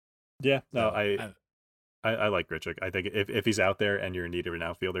 Yeah, no, I like Grichuk. I think if he's out there and you're in need of an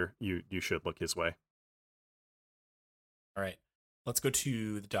outfielder, you should look his way. All right, let's go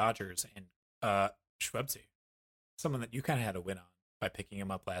to the Dodgers and Schwebzy, someone that you kind of had a win on by picking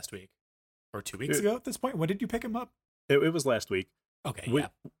him up last week or 2 weeks ago. At this point, when did you pick him up? It was last week. Okay,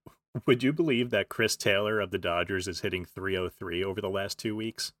 Would you believe that Chris Taylor of the Dodgers is hitting 303 over the last 2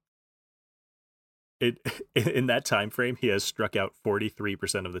 weeks? In that time frame, he has struck out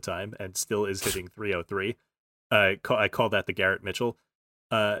 43% of the time and still is hitting 303. I call that the Garrett Mitchell.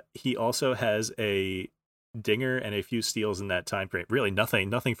 He also has a dinger and a few steals in that time frame. Really,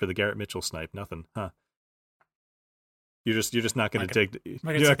 nothing for the Garrett Mitchell snipe. Nothing, huh? You're just not going to dig.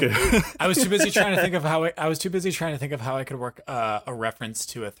 I was too busy trying to think of how I could work a reference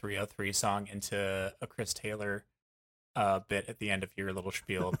to a 303 song into a Chris Taylor bit at the end of your little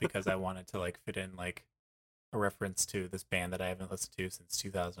spiel because I wanted to like fit in like a reference to this band that I haven't listened to since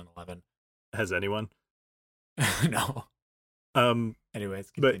 2011. Has anyone? No.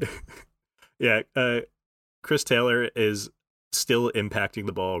 Anyways, continue. But yeah, Chris Taylor is still impacting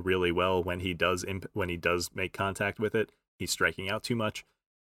the ball really well when he does make contact with it. He's striking out too much,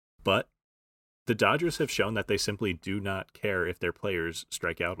 but the Dodgers have shown that they simply do not care if their players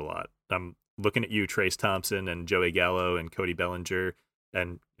strike out a lot. I'm looking at you, Trace Thompson and Joey Gallo and Cody Bellinger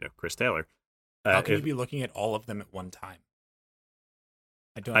and Chris Taylor. How can you be looking at all of them at one time?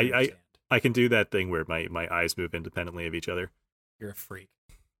 I don't understand. I can do that thing where my eyes move independently of each other. You're a freak.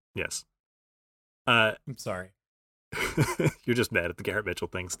 Yes. I'm sorry. You're just mad at the Garrett Mitchell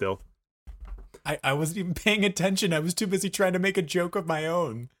thing still. I wasn't even paying attention. I was too busy trying to make a joke of my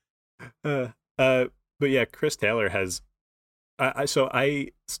own. But yeah, Chris Taylor has. So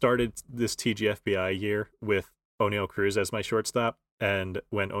I started this TGFBI year with O'Neal Cruz as my shortstop, and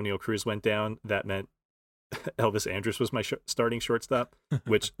when O'Neal Cruz went down, that meant Elvis Andrus was my starting shortstop,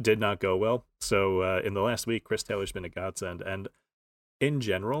 which did not go well. So in the last week, Chris Taylor's been a godsend, and in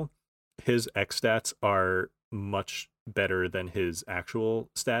general, his X stats are much better than his actual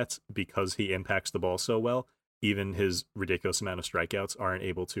stats because he impacts the ball so well. Even his ridiculous amount of strikeouts aren't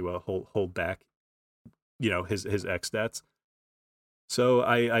able to hold back, his X stats. So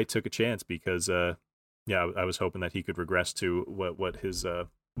I took a chance because, I was hoping that he could regress to what his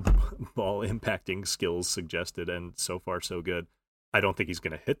ball impacting skills suggested, and so far so good. I don't think he's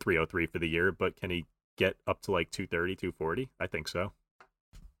going to hit 303 for the year, but can he get up to like 230, 240? I think so.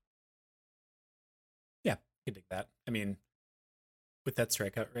 Yeah, I can dig that. I mean, with that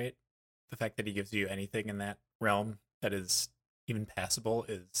strikeout rate, the fact that he gives you anything in that realm that is even passable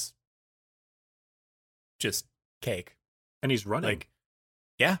is just cake. And he's running.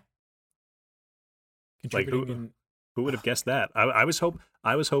 Yeah. Like who would have guessed that? I was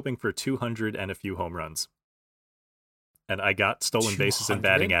hoping for 200 and a few home runs, and I got stolen bases and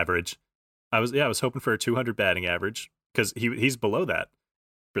batting average. I was hoping for a 200 batting average because he's below that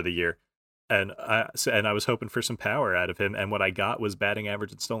for the year, and I was hoping for some power out of him, and what I got was batting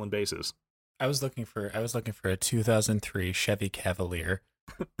average and stolen bases. I was looking for a 2003 Chevy Cavalier,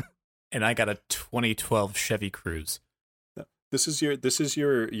 and I got a 2012 Chevy Cruze. This is your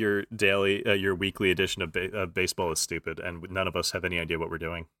daily your weekly edition of Baseball is Stupid, and none of us have any idea what we're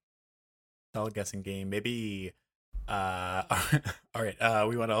doing. Solid guessing game. Maybe. All right.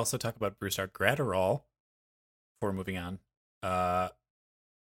 We want to also talk about Brusdar Graterol before moving on.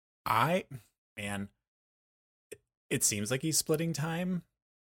 It seems like he's splitting time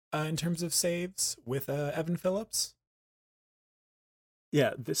in terms of saves with Evan Phillips.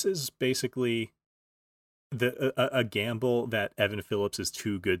 Yeah, this is basically a gamble that Evan Phillips is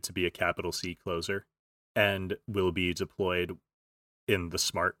too good to be a capital C closer. and will be deployed in the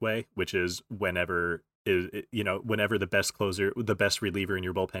smart way, which is whenever the best closer, the best reliever in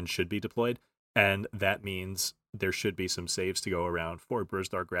your bullpen should be deployed, and that means there should be some saves to go around for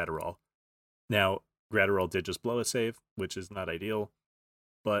Brusdar Graterol. Now, Graterol did just blow a save, which is not ideal,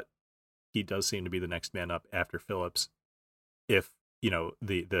 but he does seem to be the next man up after Phillips. If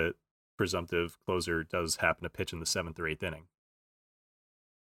the presumptive closer does happen to pitch in the 7th or 8th inning.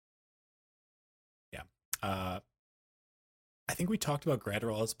 Yeah. I think we talked about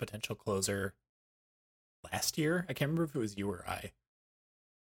Graterol as a potential closer last year. I can't remember if it was you or I.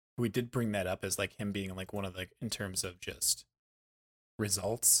 We did bring that up as like him being like one of the, in terms of just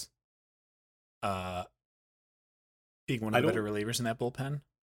results, being one of the better relievers in that bullpen.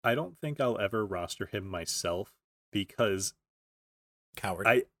 I don't think I'll ever roster him myself because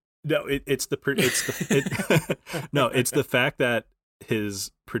coward. It's the fact that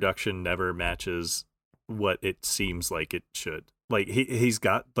his production never matches what it seems like it should. Like he's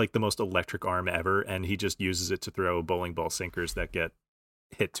got like the most electric arm ever, and he just uses it to throw bowling ball sinkers that get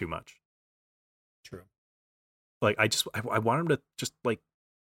hit too much. True. Like I want him to just like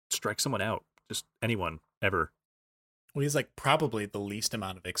strike someone out, just anyone ever. Well, he's like probably the least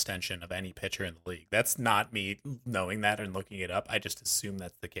amount of extension of any pitcher in the league. That's not me knowing that and looking it up. I just assume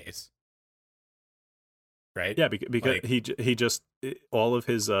that's the case. Right? Yeah, because like, he just all of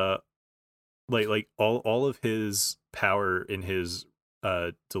his all of his power in his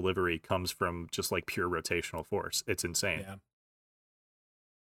delivery comes from just like pure rotational force. It's insane.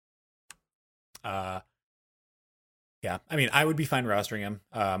 Yeah. I mean, I would be fine rostering him,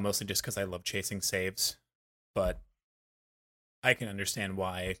 mostly just because I love chasing saves, but I can understand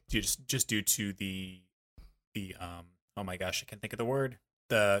why, just due to the oh my gosh, I can't think of the word,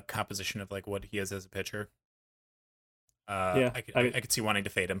 the composition of like what he is as a pitcher. I could see wanting to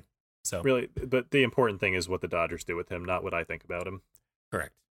fade him. So really, but the important thing is what the Dodgers do with him, not what I think about him.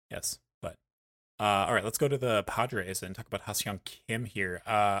 Correct. Yes, but all right, let's go to the Padres and talk about Ha-Seong Kim here.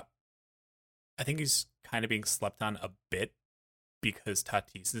 I think he's kind of being slept on a bit because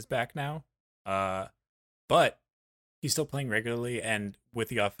Tatis is back now, but he's still playing regularly, and with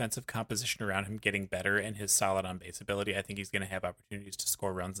the offensive composition around him getting better and his solid on-base ability, I think he's going to have opportunities to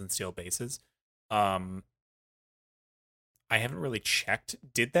score runs and steal bases. I haven't really checked.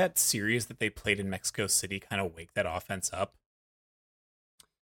 Did that series that they played in Mexico City kind of wake that offense up?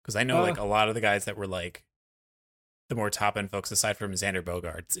 Because I know like a lot of the guys that were like the more top-end folks, aside from Xander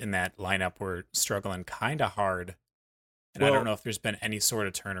Bogaerts, in that lineup were struggling kind of hard. And I don't know if there's been any sort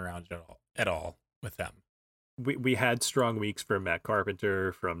of turnaround at all with them. We had strong weeks from Matt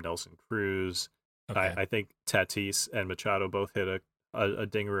Carpenter, from Nelson Cruz. Okay. I think Tatis and Machado both hit a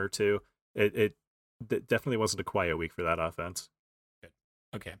dinger or two. It definitely wasn't a quiet week for that offense. Good.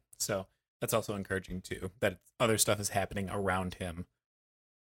 Okay, so that's also encouraging too, that other stuff is happening around him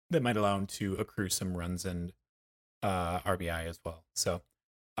that might allow him to accrue some runs and RBI as well. So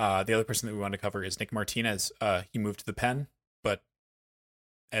the other person that we want to cover is Nick Martinez. He moved to the pen, but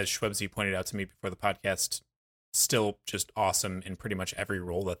as Schwebzy pointed out to me before the podcast, still just awesome in pretty much every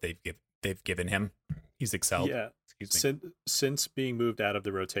role that they've given him. He's excelled. Yeah. Since being moved out of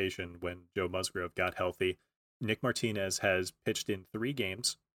the rotation when Joe Musgrove got healthy, Nick Martinez has pitched in 3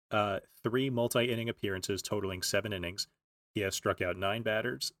 games, 3 multi-inning appearances totaling 7 innings. He has struck out 9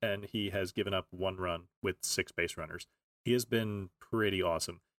 batters, and he has given up 1 run with 6 base runners. He has been pretty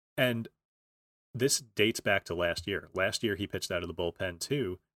awesome. And this dates back to last year. Last year, he pitched out of the bullpen,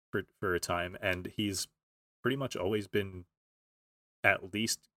 too, for a time, and he's pretty much always been at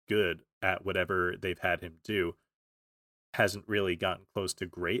least good at whatever they've had him do. Hasn't really gotten close to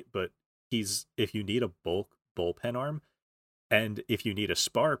great, but if you need a bulk bullpen arm, and if you need a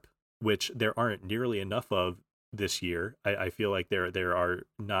sparp, which there aren't nearly enough of this year, I feel like there are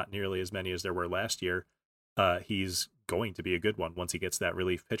not nearly as many as there were last year. He's going to be a good one once he gets that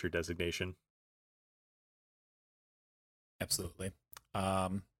relief pitcher designation. Absolutely.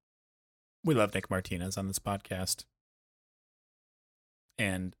 We love Nick Martinez on this podcast.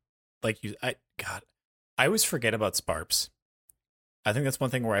 And like I always forget about sparps. I think that's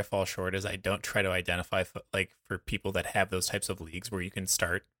one thing where I fall short is I don't try to identify for people that have those types of leagues where you can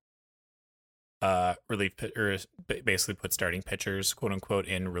start relief or basically put starting pitchers, quote unquote,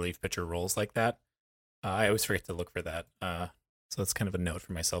 in relief pitcher roles like that. I always forget to look for that. So that's kind of a note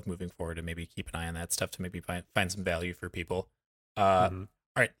for myself moving forward to maybe keep an eye on that stuff to maybe find some value for people. All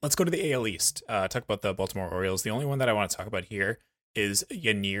right, let's go to the AL East. Talk about the Baltimore Orioles. The only one that I want to talk about here is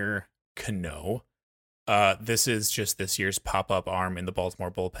Yennier Cano. This is just this year's pop-up arm in the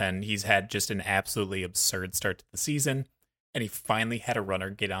Baltimore bullpen. He's had just an absolutely absurd start to the season. and he finally had a runner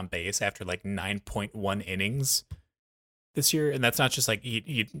get on base after like 9.1 innings this year. And that's not just like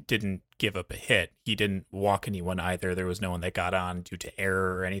he didn't give up a hit. He didn't walk anyone either. There was no one that got on due to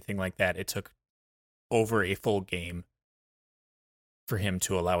error or anything like that. It took over a full game for him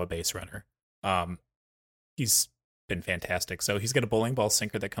to allow a base runner. He's been fantastic. So he's got a bowling ball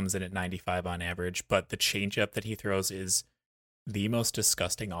sinker that comes in at 95 on average, but the changeup that he throws is the most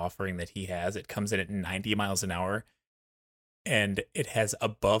disgusting offering that he has. It comes in at 90 miles an hour, and it has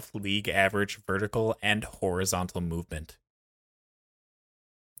above league average vertical and horizontal movement.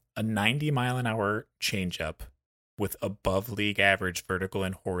 A 90-mile-an-hour changeup with above league average vertical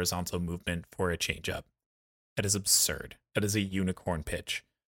and horizontal movement for a changeup. That is absurd. That is a unicorn pitch.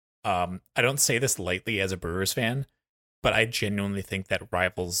 I don't say this lightly as a Brewers fan, but I genuinely think that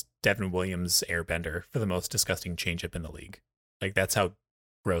rivals Devin Williams' airbender for the most disgusting changeup in the league. Like, that's how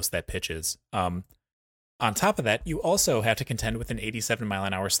gross that pitch is. On top of that, you also have to contend with an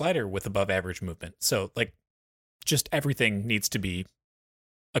 87-mile-an-hour slider with above average movement. So, like, just everything needs to be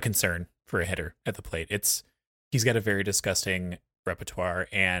a concern for a hitter at the plate. He's got a very disgusting repertoire,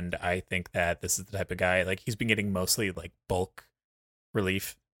 and I think that this is the type of guy, like, he's been getting mostly like bulk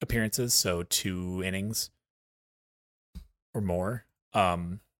relief appearances, so 2 innings or more.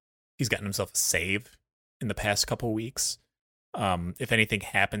 He's gotten himself a save in the past couple weeks. If anything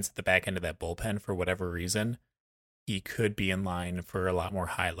happens at the back end of that bullpen for whatever reason, he could be in line for a lot more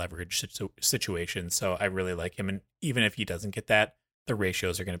high leverage situations. So I really like him, and even if he doesn't get that, the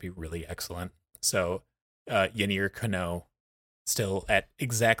ratios are going to be really excellent. So Yennier Cano, still at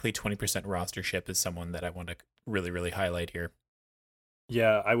exactly 20% rostership, is someone that I want to really, really highlight here.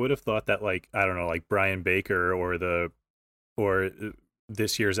 Yeah, I would have thought that, like, I don't know, like Brian Baker or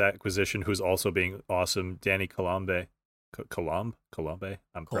this year's acquisition, who's also being awesome, Danny Colombe. Colombe?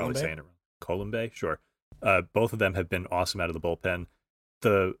 I'm probably saying it wrong. Colombe? Sure. Both of them have been awesome out of the bullpen.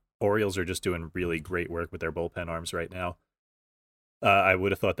 The Orioles are just doing really great work with their bullpen arms right now. I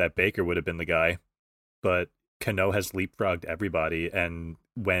would have thought that Baker would have been the guy, but Cano has leapfrogged everybody, and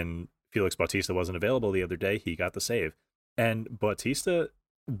when Felix Bautista wasn't available the other day, he got the save. And Bautista,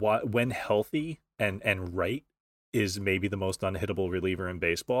 when healthy and right, is maybe the most unhittable reliever in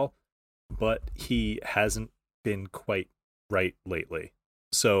baseball, but he hasn't been quite right lately.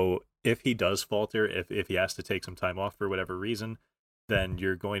 So if he does falter, if he has to take some time off for whatever reason, then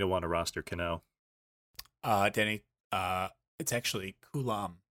you're going to want to roster Cano. Danny, it's actually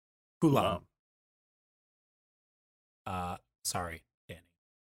Kulam. Kulam. Sorry, Danny.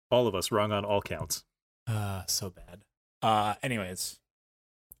 All of us wrong on all counts. So bad. Anyways,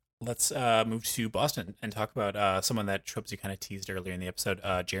 let's move to Boston and talk about someone that Shubsy kind of teased earlier in the episode,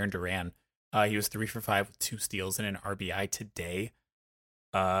 Jarren Duran. He was 3 for 5 with 2 steals and an RBI today.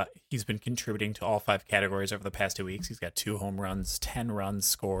 He's been contributing to all 5 categories over the past 2 weeks. He's got 2 home runs, 10 runs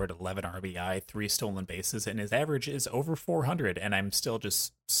scored, 11 RBI, 3 stolen bases, and his average is over 400. And I'm still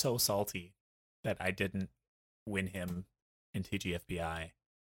just so salty that I didn't win him in TGFBI.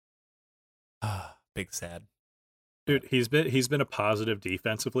 Big sad. Dude, he's been a positive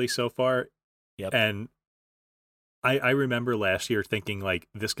defensively so far. Yep. And I remember last year thinking, like,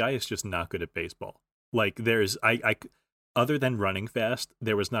 this guy is just not good at baseball. Like, there's I other than running fast,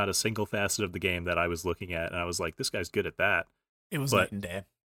 there was not a single facet of the game that I was looking at, and I was like, this guy's good at that. It was night and day.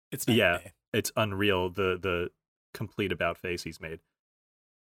 It's night and day. It's unreal, the complete about face he's made.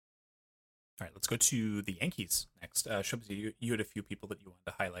 All right, let's go to the Yankees next. Shubsy, you had a few people that you wanted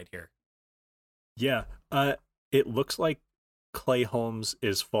to highlight here. Yeah, it looks like Clay Holmes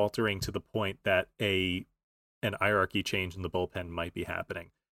is faltering to the point that an hierarchy change in the bullpen might be happening.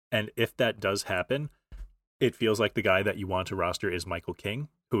 And if that does happen, it feels like the guy that you want to roster is Michael King,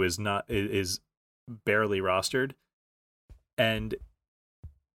 who is barely rostered. And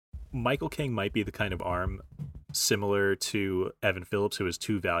Michael King might be the kind of arm similar to Evan Phillips, who is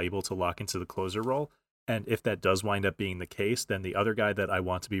too valuable to lock into the closer role. And if that does wind up being the case, then the other guy that I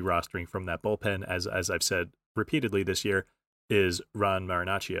want to be rostering from that bullpen, as I've said repeatedly this year, is Ron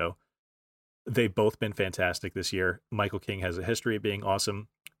Marinaccio. They've both been fantastic this year. Michael King has a history of being awesome.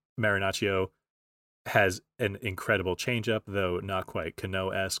 Marinaccio has an incredible changeup, though not quite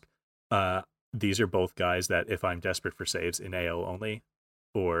Cano-esque. These are both guys that if I'm desperate for saves in AL only,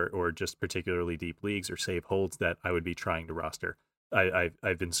 or just particularly deep leagues or save holds, that I would be trying to roster.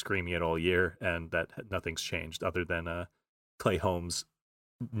 I've been screaming it all year, and that nothing's changed other than Clay Holmes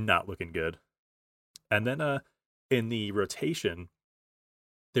not looking good. And then in the rotation,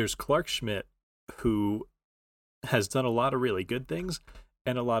 there's Clark Schmidt, who has done a lot of really good things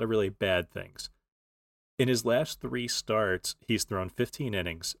and a lot of really bad things. In his last 3 starts, he's thrown 15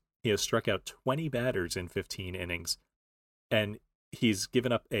 innings. He has struck out 20 batters in 15 innings. and he's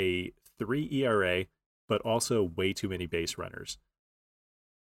given up a 3 ERA, but also way too many base runners.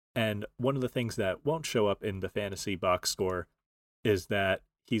 And one of the things that won't show up in the fantasy box score is that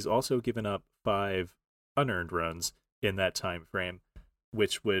he's also given up 5 unearned runs in that time frame,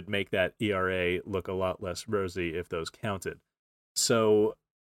 which would make that ERA look a lot less rosy if those counted. So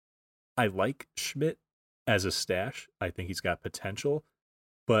I like Schmidt as a stash. I think he's got potential,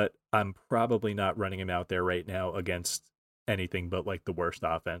 but I'm probably not running him out there right now against anything but like the worst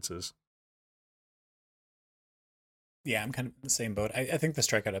offenses. Yeah, I'm kind of in the same boat. I think the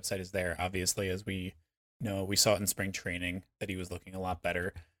strikeout upside is there, obviously, as we know. We saw it in spring training that he was looking a lot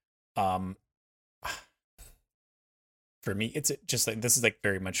better. For me, it's just like, this is like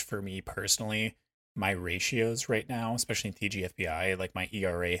very much for me personally. My ratios right now, especially in TGFBI, like my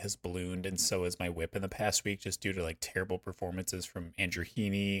ERA has ballooned, and so has my WHIP in the past week, just due to like terrible performances from Andrew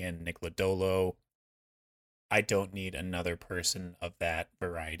Heaney and Nick Lodolo. I don't need another person of that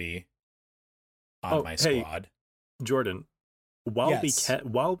variety on my squad. Jordan, while Yes.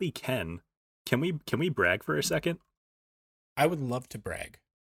 we can we brag for a second? I would love to brag.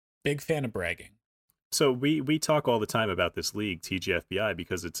 Big fan of bragging. So we talk all the time about this league, TGFBI,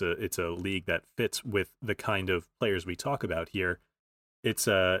 because it's a league that fits with the kind of players we talk about here. It's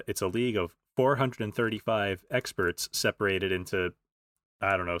a league of 435 experts separated into,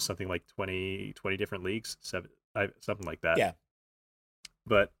 I don't know, something like 20 different leagues, something like that. Yeah.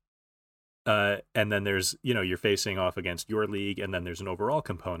 But and then there's, you're facing off against your league, and then there's an overall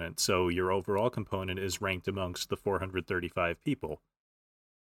component. So your overall component is ranked amongst the 435 people.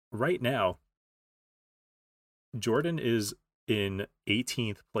 Right now, Jordan is in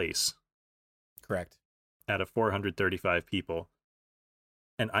 18th place. Correct. Out of 435 people.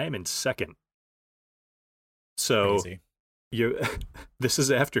 And I am in second. So Crazy. This is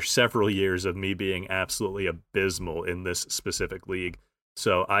after several years of me being absolutely abysmal in this specific league.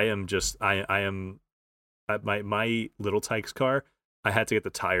 So I am at my Little Tykes car. I had to get the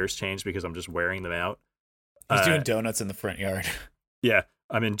tires changed because I'm just wearing them out. He's doing donuts in the front yard. Yeah,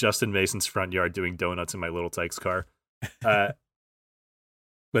 I'm in Justin Mason's front yard doing donuts in my Little Tykes car. But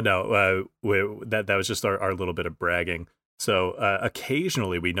no, that was just our little bit of bragging. So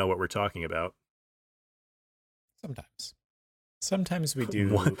occasionally we know what we're talking about. Sometimes we do.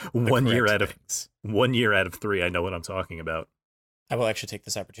 One year out of 3, I know what I'm talking about. I will actually take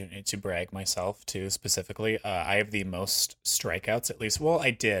this opportunity to brag myself too. Specifically, I have the most strikeouts. At least, well,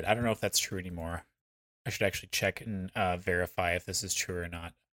 I did. I don't know if that's true anymore. I should actually check and verify if this is true or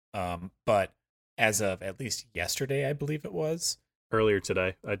not. But as of at least yesterday, I believe it was. Earlier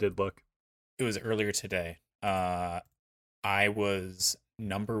today, I did look. It was earlier today. I was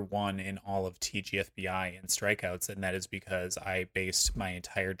number 1 in all of TGFBI in strikeouts, and that is because I based my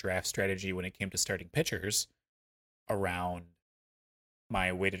entire draft strategy when it came to starting pitchers around my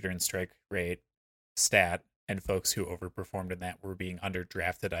weighted earned strike rate stat, and folks who overperformed in that were being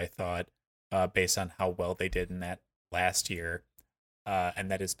underdrafted, I thought, based on how well they did in that last year. And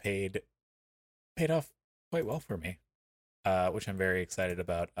that has paid off quite well for me, which I'm very excited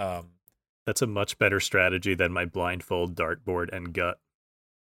about. That's a much better strategy than my blindfold, dartboard, and gut.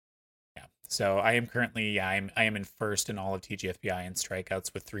 Yeah. So I am currently, I am in first in all of TGFBI in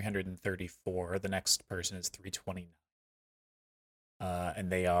strikeouts with 334. The next person is 329. And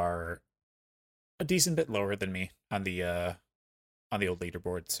they are a decent bit lower than me on the old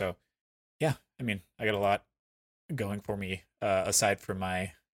leaderboard. So yeah, I mean, I got a lot going for me, aside from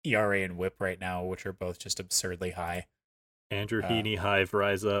my ERA and WHIP right now, which are both just absurdly high. Andrew Heaney, Hive,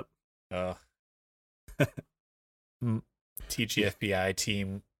 rise up. TGFBI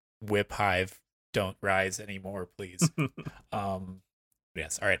team WHIP Hive, don't rise anymore, please.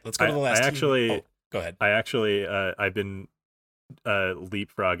 Yes. All right, let's go to the last team. Go ahead. I've been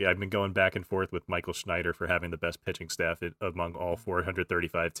leapfrogging. I've been going back and forth with Michael Schneider for having the best pitching staff among all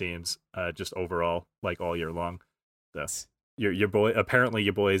 435 teams, just overall, like all year long. So your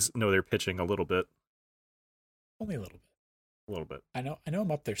boys know their pitching a little bit. Only a little bit. A little bit. I know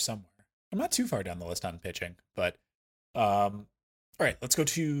I'm up there somewhere. I'm not too far down the list on pitching, but all right, let's go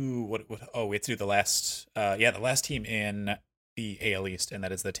to what we have to do the last the last team in the AL East, and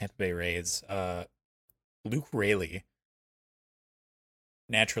that is the Tampa Bay Rays. Luke Raley.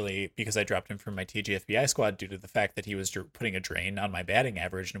 Naturally, because I dropped him from my TGFBI squad due to the fact that he was putting a drain on my batting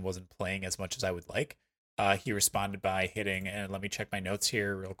average and wasn't playing as much as I would like, he responded by hitting, and let me check my notes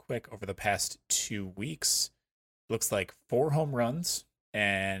here real quick, over the past 2 weeks. Looks like 4 home runs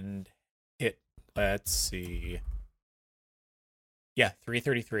and hit, let's see. Yeah,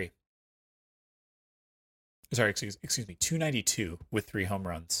 333. Sorry, excuse me, 292 with 3 home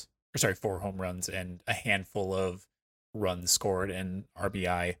runs. Or sorry, 4 home runs and a handful of runs scored and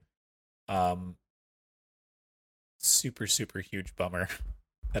RBI. Um, super super huge bummer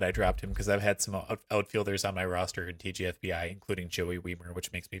that I dropped him because I've had some outfielders on my roster in TGFBI, including Joey Weimer,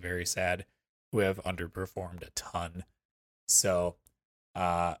 which makes me very sad, who have underperformed a ton. So,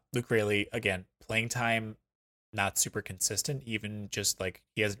 Luke Raley, again, playing time not super consistent. Even just like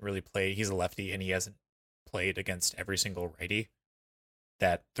he hasn't really played. He's a lefty and he hasn't played against every single righty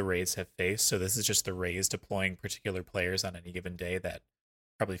that the Rays have faced. So this is just the Rays deploying particular players on any given day that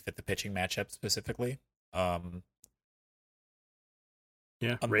probably fit the pitching matchup specifically. Yeah,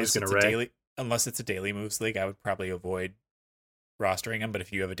 Unless it's a daily, unless it's a daily moves league, I would probably avoid rostering him. But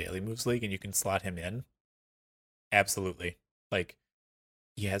if you have a daily moves league and you can slot him in, absolutely. Like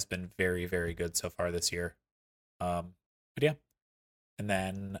he has been very, very good so far this year. But yeah, and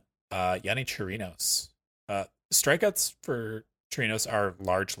then Yanni Chirinos. Strikeouts for Chirinos are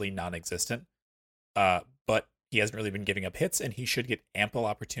largely non-existent. But he hasn't really been giving up hits, and he should get ample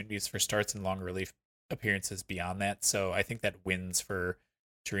opportunities for starts and long relief appearances beyond that. So I think that wins for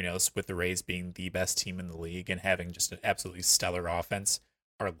Chirinos, with the Rays being the best team in the league and having just an absolutely stellar offense,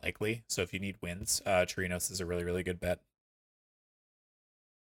 are likely. So if you need wins, Chirinos is a really, really good bet.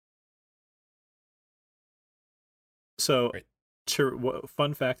 So,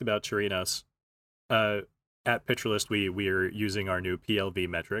 fun fact about Chirinos, at PitcherList, we are using our new PLV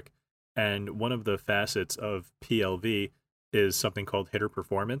metric, and one of the facets of PLV is something called hitter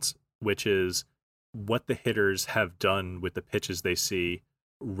performance, which is what the hitters have done with the pitches they see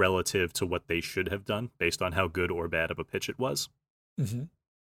relative to what they should have done based on how good or bad of a pitch it was. Mm-hmm.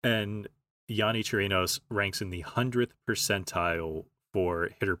 And Yanni Chirinos ranks in the 100th percentile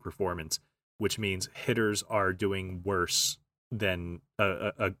for hitter performance, which means hitters are doing worse than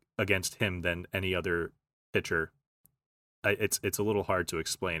against him than any other pitcher. It's a little hard to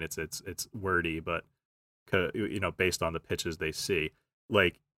explain. It's wordy, but based on the pitches they see,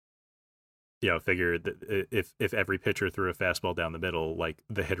 like, figure that if every pitcher threw a fastball down the middle, like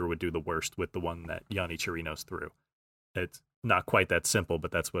the hitter would do the worst with the one that Yanni Chirinos threw. It's not quite that simple,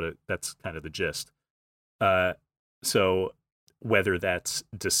 but that's kind of the gist. So whether that's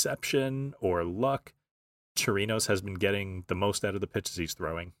deception or luck, Chirinos has been getting the most out of the pitches he's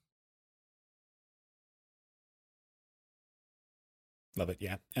throwing. Love it,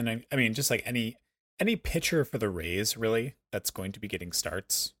 yeah. And I mean, just like any pitcher for the Rays, really, that's going to be getting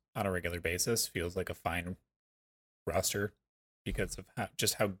starts on a regular basis feels like a fine roster because of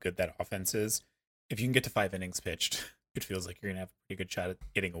how good that offense is. If you can get to 5 innings pitched, it feels like you're gonna have a pretty good shot at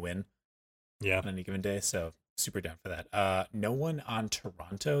getting a win. Yeah, on any given day. So super down for that. No one on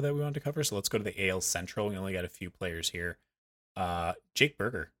Toronto that we wanted to cover, so let's go to the AL Central. We only got a few players here. Jake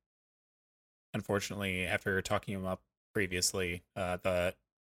Berger. Unfortunately, after talking him up previously, the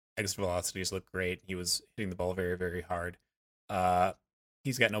exit velocities look great. He was hitting the ball very, very hard.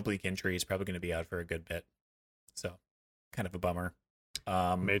 He's got an oblique injury. He's probably going to be out for a good bit. So kind of a bummer.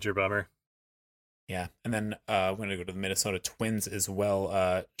 Major bummer. Yeah, and then we're going to go to the Minnesota Twins as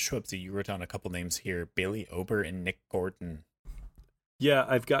well. Schwebzy, you wrote down a couple names here. Bailey Ober and Nick Gordon. Yeah,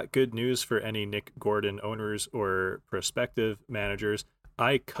 I've got good news for any Nick Gordon owners or prospective managers.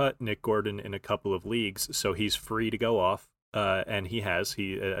 I cut Nick Gordon in a couple of leagues, so he's free to go off, and he has.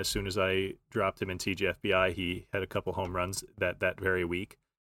 As soon as I dropped him in TGFBI, he had a couple home runs that very week.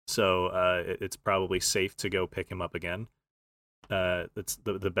 So it's probably safe to go pick him up again. That's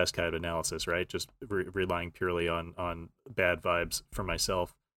the best kind of analysis, right? Just relying purely on bad vibes for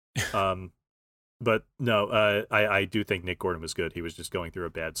myself. But no, I do think Nick Gordon was good. He was just going through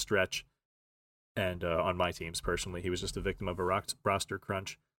a bad stretch. And on my teams, personally, he was just a victim of a roster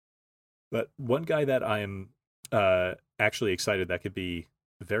crunch. But one guy that I'm actually excited that could be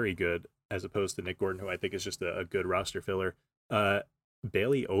very good, as opposed to Nick Gordon, who I think is just a good roster filler,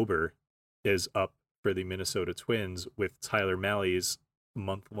 Bailey Ober is up for the Minnesota Twins with Tyler Mally's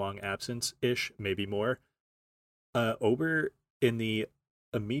month-long absence-ish, maybe more. Ober, in the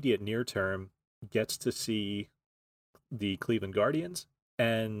immediate near term, gets to see the Cleveland Guardians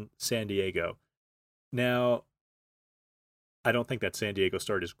and San Diego. Now, I don't think that San Diego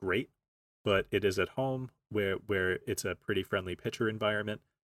start is great, but it is at home where it's a pretty friendly pitcher environment.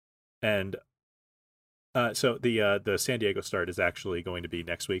 And so the San Diego start is actually going to be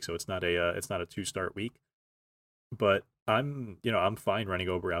next week, so it's not a 2-start week. But I'm fine running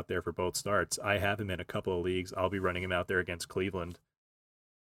Ober out there for both starts. I have him in a couple of leagues. I'll be running him out there against Cleveland.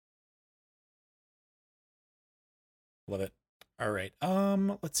 Love it. All right.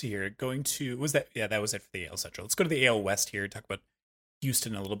 Let's see here. That was it for the AL Central. Let's go to the AL West here. Talk about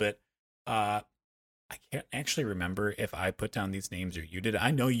Houston a little bit. I can't actually remember if I put down these names or you did.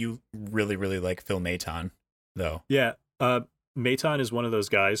 I know you really, really like Phil Maton. though. Yeah. Maton is one of those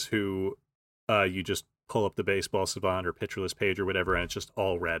guys who you just pull up the baseball savant or pitcher list page or whatever, and it's just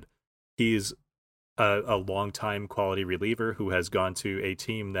all red. He's a long-time quality reliever who has gone to a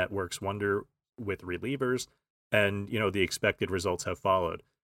team that works wonder with relievers, and the expected results have followed.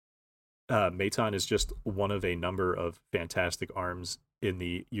 Maton is just one of a number of fantastic arms in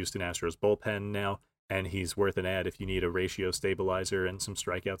the Houston Astros bullpen now, and he's worth an ad if you need a ratio stabilizer and some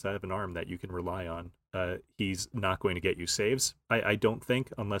strikeouts out of an arm that you can rely on. He's not going to get you saves, I don't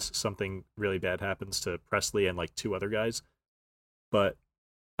think, unless something really bad happens to Presley and like two other guys. But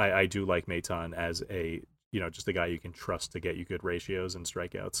I do like Maton as just a guy you can trust to get you good ratios and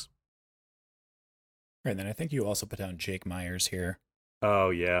strikeouts. Right, and then I think you also put down Jake Myers here. Oh,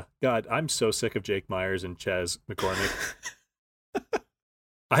 yeah. God, I'm so sick of Jake Myers and Chas McCormick.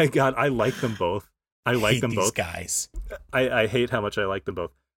 I like them both. I like them both. Guys. I hate how much I like them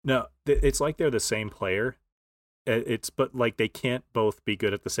both. No, it's like they're the same player. But like they can't both be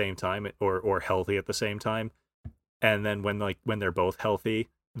good at the same time or healthy at the same time. And then when they're both healthy,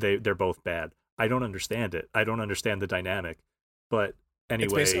 they're both bad. I don't understand it. I don't understand the dynamic. But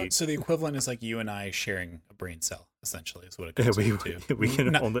anyway, so the equivalent is like you and I sharing a brain cell, essentially, is what it comes down to. We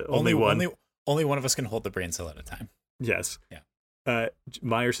can only one of us can hold the brain cell at a time. Yes. Yeah.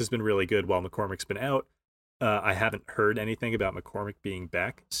 Myers has been really good while McCormick's been out. I haven't heard anything about McCormick being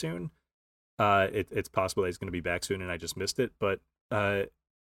back soon. It's possible that he's going to be back soon, and I just missed it. But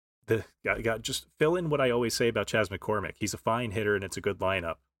just fill in what I always say about Chas McCormick. He's a fine hitter, and it's a good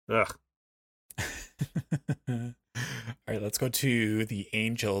lineup. Ugh. All right, let's go to the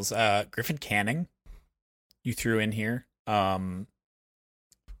Angels. Griffin Canning, you threw in here.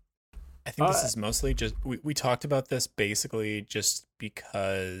 I think this is mostly just we talked about this basically just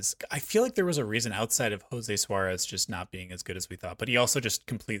because I feel like there was a reason outside of Jose Suarez just not being as good as we thought, but he also just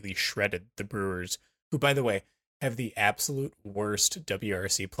completely shredded the Brewers, who, by the way, have the absolute worst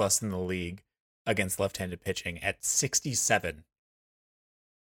WRC plus in the league against left-handed pitching at 67.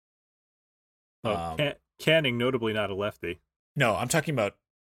 Canning, notably not a lefty. No, I'm talking about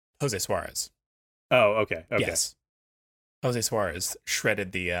Jose Suarez. Oh, okay. Yes. Jose Suarez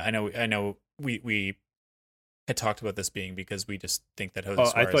shredded the. I know. We had talked about this being because we just think that Jose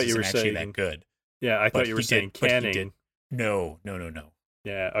Suarez I thought you were actually saying, that good. Yeah, I thought you were saying Canning. No.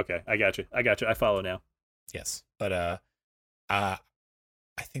 Yeah. Okay. I got you. I follow now. Yes, but I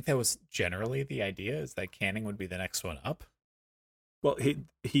think that was generally the idea, is that Canning would be the next one up. Well,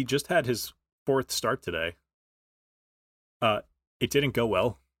 he just had his fourth start today. It didn't go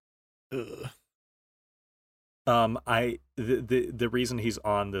well. Ugh. The reason he's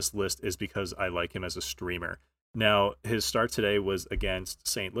on this list is because I like him as a streamer. Now, his start today was against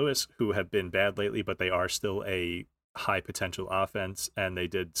St. Louis, who have been bad lately, but they are still a high potential offense, and they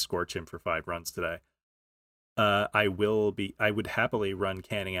did scorch him for 5 runs today. I would happily run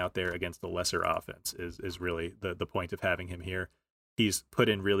Canning out there against the lesser offense is really the point of having him here. He's put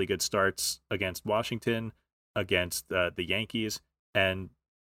in really good starts against Washington, against the Yankees, and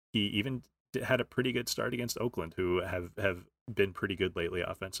he even had a pretty good start against Oakland, who have been pretty good lately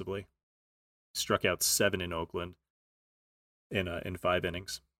offensively. Struck out 7 in Oakland in 5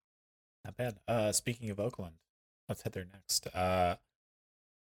 innings. Not bad. Speaking of Oakland, let's head there next.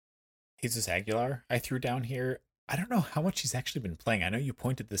 Jesus Aguilar, I threw down here. I don't know how much he's actually been playing. I know you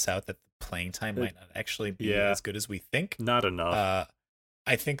pointed this out, that the playing time might not actually be as good as we think. Not enough.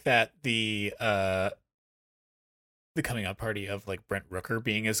 I think that the coming out party of like Brent Rooker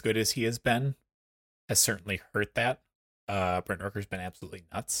being as good as he has been has certainly hurt that. Brent Rooker's been absolutely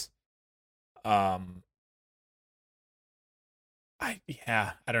nuts. I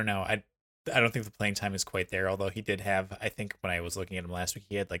don't know. I don't think the playing time is quite there, although he did have, I think when I was looking at him last week,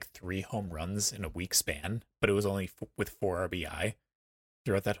 he had like 3 home runs in a week span, but it was only with 4 RBI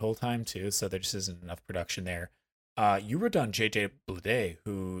throughout that whole time too, so there just isn't enough production there. You wrote down JJ Bleday,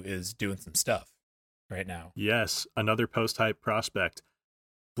 who is doing some stuff right now. Yes, another post-hype prospect.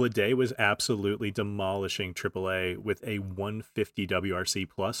 Bleday was absolutely demolishing AAA with a 150 WRC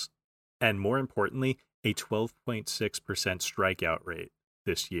plus, and more importantly, a 12.6% strikeout rate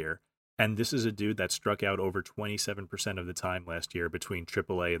this year. And this is a dude that struck out over 27% of the time last year between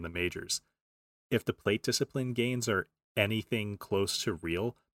AAA and the majors. If the plate discipline gains are anything close to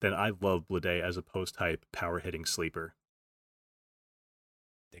real, then I love Bleday as a post-hype power-hitting sleeper.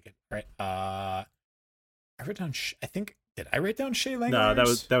 Dig it. Right. I wrote down, did I write down Shea Langoliers?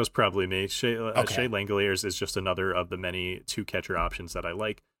 No, that was probably me. Shea Langoliers is just another of the many 2-catcher options that I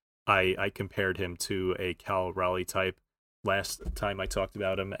like. I compared him to a Cal Raleigh type last time I talked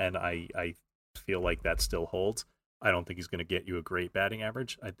about him, and I feel like that still holds. I don't think he's going to get you a great batting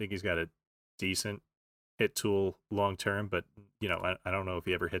average. I think he's got a decent hit tool long term, but I don't know if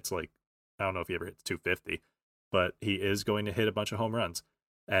he ever hits I don't know if he ever hits 250, but he is going to hit a bunch of home runs.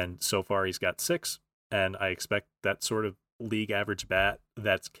 And so far he's got 6, and I expect that sort of league average bat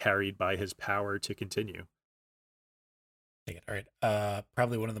that's carried by his power to continue. All right.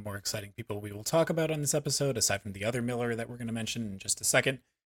 Probably one of the more exciting people we will talk about on this episode, aside from the other Miller that we're going to mention in just a second,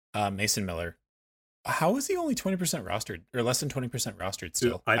 Mason Miller. How is he only 20% rostered, or less than 20% rostered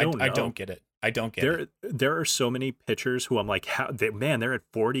still? Dude, I don't know. I don't get it. I don't get it. There are so many pitchers who I'm like, they're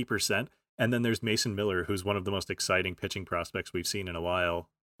at 40%. And then there's Mason Miller, who's one of the most exciting pitching prospects we've seen in a while,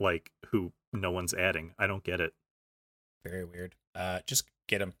 like, who no one's adding. I don't get it. Very weird. Just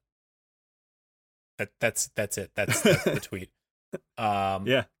get him. That's it. That's the tweet.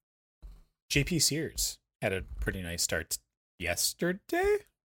 Yeah. JP Sears had a pretty nice start yesterday.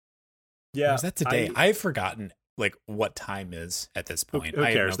 Yeah. Or was that today? I've forgotten like what time is at this point. Who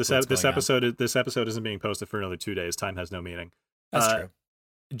cares? No this episode isn't being posted for another 2 days. Time has no meaning. That's true.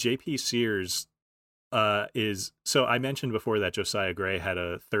 JP Sears is, so I mentioned before that Josiah Gray had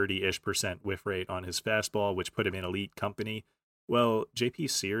a 30-ish% whiff rate on his fastball, which put him in elite company. Well, JP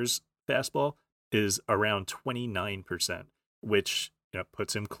Sears' fastball is around 29%, which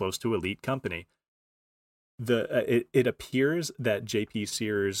puts him close to elite company. It appears that JP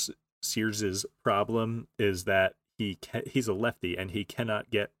Sears's problem is that he's a lefty and he cannot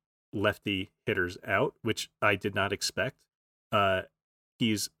get lefty hitters out, which I did not expect.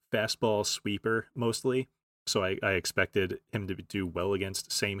 He's fastball sweeper mostly, so I expected him to do well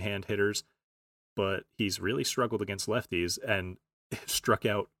against same hand hitters, but he's really struggled against lefties and struck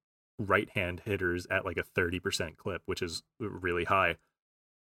out right hand hitters at like a 30% clip, which is really high.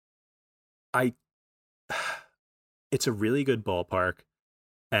 It's a really good ballpark,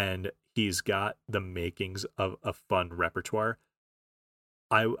 and he's got the makings of a fun repertoire.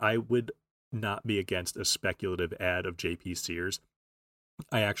 I would not be against a speculative ad of JP Sears.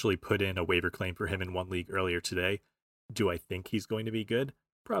 I actually put in a waiver claim for him in one league earlier today. Do I think he's going to be good?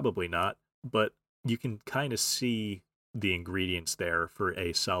 Probably not, but you can kind of see the ingredients there for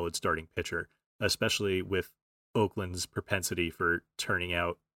a solid starting pitcher, especially with Oakland's propensity for turning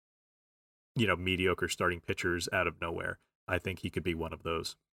out, mediocre starting pitchers out of nowhere. I think he could be one of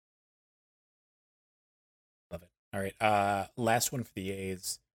those. Love it. All right. Last one for the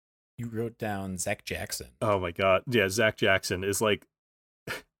A's. You wrote down Zach Jackson. Oh my God. Yeah. Zach Jackson is like,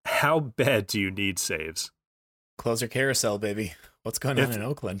 how bad do you need saves? Closer carousel, baby. What's going on in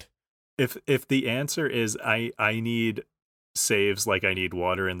Oakland? If the answer is I need saves like I need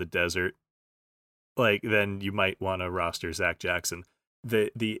water in the desert, like, then you might want to roster Zach Jackson.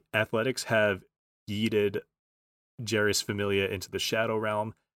 The Athletics have yeeted Jeurys Familia into the shadow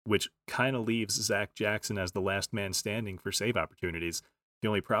realm, which kind of leaves Zach Jackson as the last man standing for save opportunities. The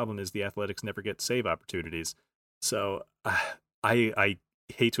only problem is the Athletics never get save opportunities. So I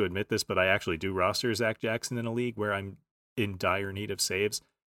hate to admit this, but I actually do roster Zach Jackson in a league where I'm in dire need of saves.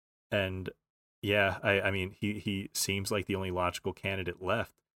 And yeah, I mean, he seems like the only logical candidate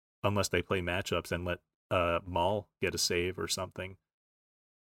left, unless they play matchups and let Maul get a save or something.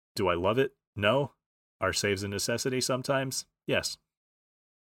 Do I love it? No. Are saves a necessity sometimes? Yes.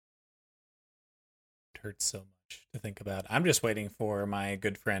 It hurts so much to think about. I'm just waiting for my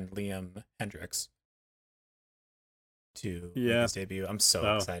good friend Liam Hendricks to make his debut. I'm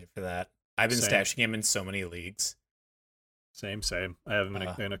so excited for that. I've been stashing him in so many leagues. Same. I have him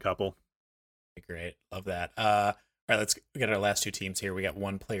in a couple. Great. Love that. All right, let's get our last two teams here. We got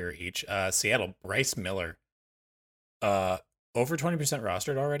one player each. Seattle, Bryce Miller. Over 20%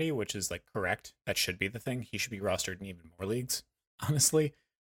 rostered already, which is like correct. That should be the thing. He should be rostered in even more leagues, honestly.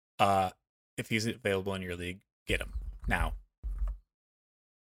 If he's available in your league, get him now.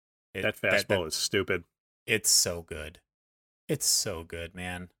 That fastball is stupid. It's so good. It's so good,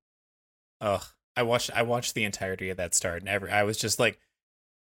 man. Ugh. I watched the entirety of that start, and I was just like,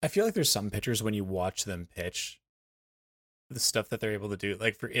 I feel like there's some pitchers when you watch them pitch, the stuff that they're able to do,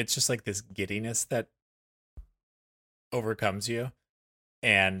 like it's just like this giddiness that overcomes you,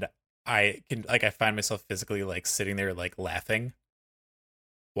 and I find myself physically like sitting there like laughing,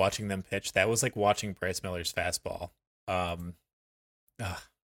 watching them pitch. That was like watching Bryce Miller's fastball.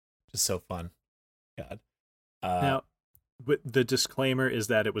 Just so fun. God. Now, but the disclaimer is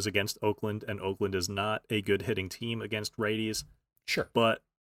that it was against Oakland, and Oakland is not a good hitting team against righties. Sure. But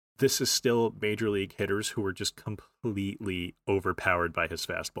this is still major league hitters who were just completely overpowered by his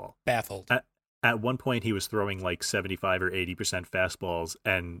fastball. Baffled. At one point, he was throwing like 75 or 80% fastballs,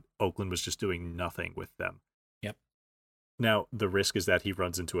 and Oakland was just doing nothing with them. Yep. Now, the risk is that he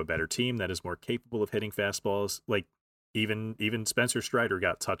runs into a better team that is more capable of hitting fastballs. Like, even Spencer Strider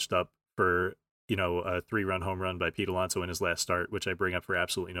got touched up for a 3-run home run by Pete Alonso in his last start, which I bring up for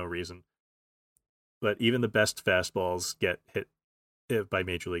absolutely no reason. But even the best fastballs get hit by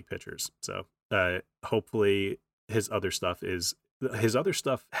major league pitchers. So hopefully his other stuff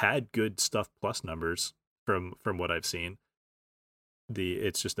had good stuff plus numbers from what I've seen.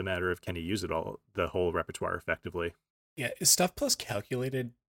 It's just a matter of can he use it all, the whole repertoire effectively. Yeah, is stuff plus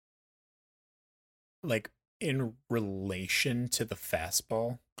calculated like in relation to the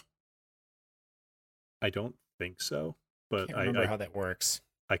fastball? I don't think so, but I can't remember how that works.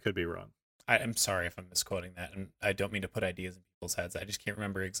 I could be wrong. I'm sorry if I'm misquoting that, and I don't mean to put ideas in people's heads. I just can't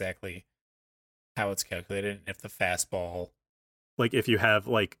remember exactly how it's calculated. And if the fastball, like if you have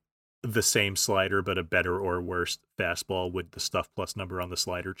like the same slider but a better or worse fastball, would the stuff plus number on the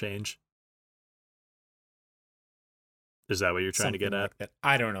slider change? Is that what you're trying to get at? Like that.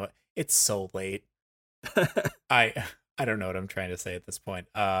 I don't know. It's so late. I don't know what I'm trying to say at this point.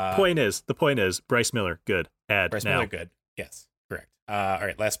 The point is Bryce Miller, good. Bryce Miller, good. Yes, correct. All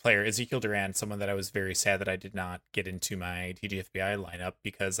right, last player, Ezekiel Duran, someone that I was very sad that I did not get into my TGFBI lineup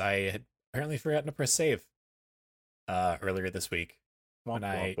because I had apparently forgotten to press save earlier this week when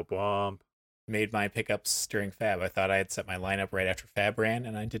I made my pickups during Fab. I thought I had set my lineup right after Fab ran,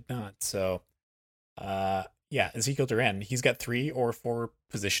 and I did not. So, yeah, Ezekiel Duran, he's got 3 or 4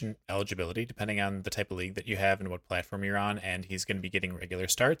 position eligibility, depending on the type of league that you have and what platform you're on, and he's going to be getting regular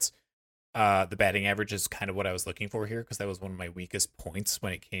starts. The batting average is kind of what I was looking for here because that was one of my weakest points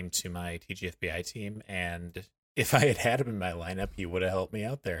when it came to my TGFBI team. And if I had had him in my lineup, he would have helped me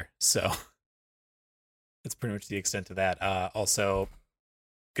out there. So that's pretty much the extent of that. Also,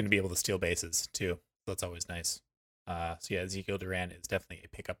 going to be able to steal bases too. So that's always nice. So yeah, Ezekiel Duran is definitely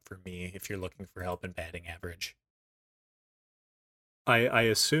a pickup for me if you're looking for help in batting average. I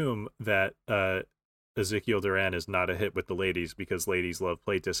assume that Ezekiel Duran is not a hit with the ladies because ladies love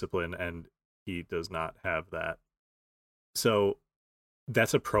plate discipline and he does not have that. So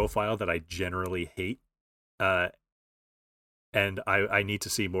that's a profile that I generally hate. And I need to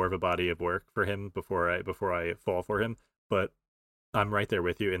see more of a body of work for him before I fall for him. But I'm right there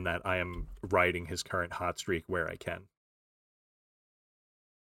with you in that I am riding his current hot streak where I can.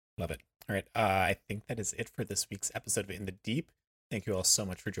 Love it. All right. I think that is it for this week's episode of In the Deep. Thank you all so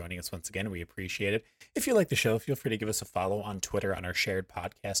much for joining us once again. We appreciate it. If you like the show, feel free to give us a follow on Twitter on our shared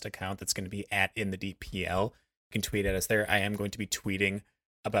podcast account. That's going to be at InTheDeepPL. You can tweet at us there. I am going to be tweeting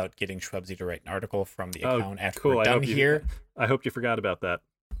about getting Schwebzy to write an article from the account after we're done here. I hope you forgot about that.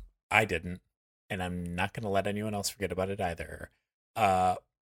 I didn't, and I'm not going to let anyone else forget about it either.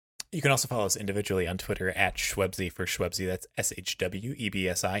 You can also follow us individually on Twitter at Schwebzy for Schwebzy. That's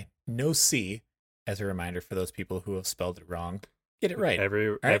SHWEBSI. No C, as a reminder for those people who have spelled it wrong. Get it right.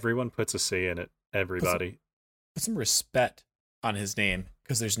 Everyone puts a C in it. Everybody. Put some respect on his name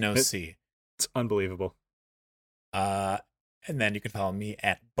because there's no C. It's unbelievable. And then you can follow me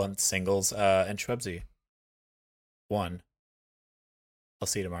at Bunt Singles and Schwebzy. 1. I'll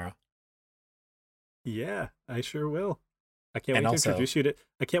see you tomorrow. Yeah, I sure will. I can't wait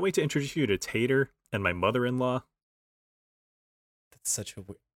to introduce you to Tater and my mother-in-law. That's such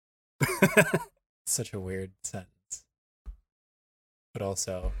a weird sentence. But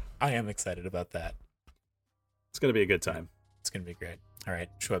also, I am excited about that. It's going to be a good time. It's going to be great. All right,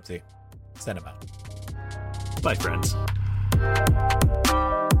 Schwebzy, send him out. Bye, friends.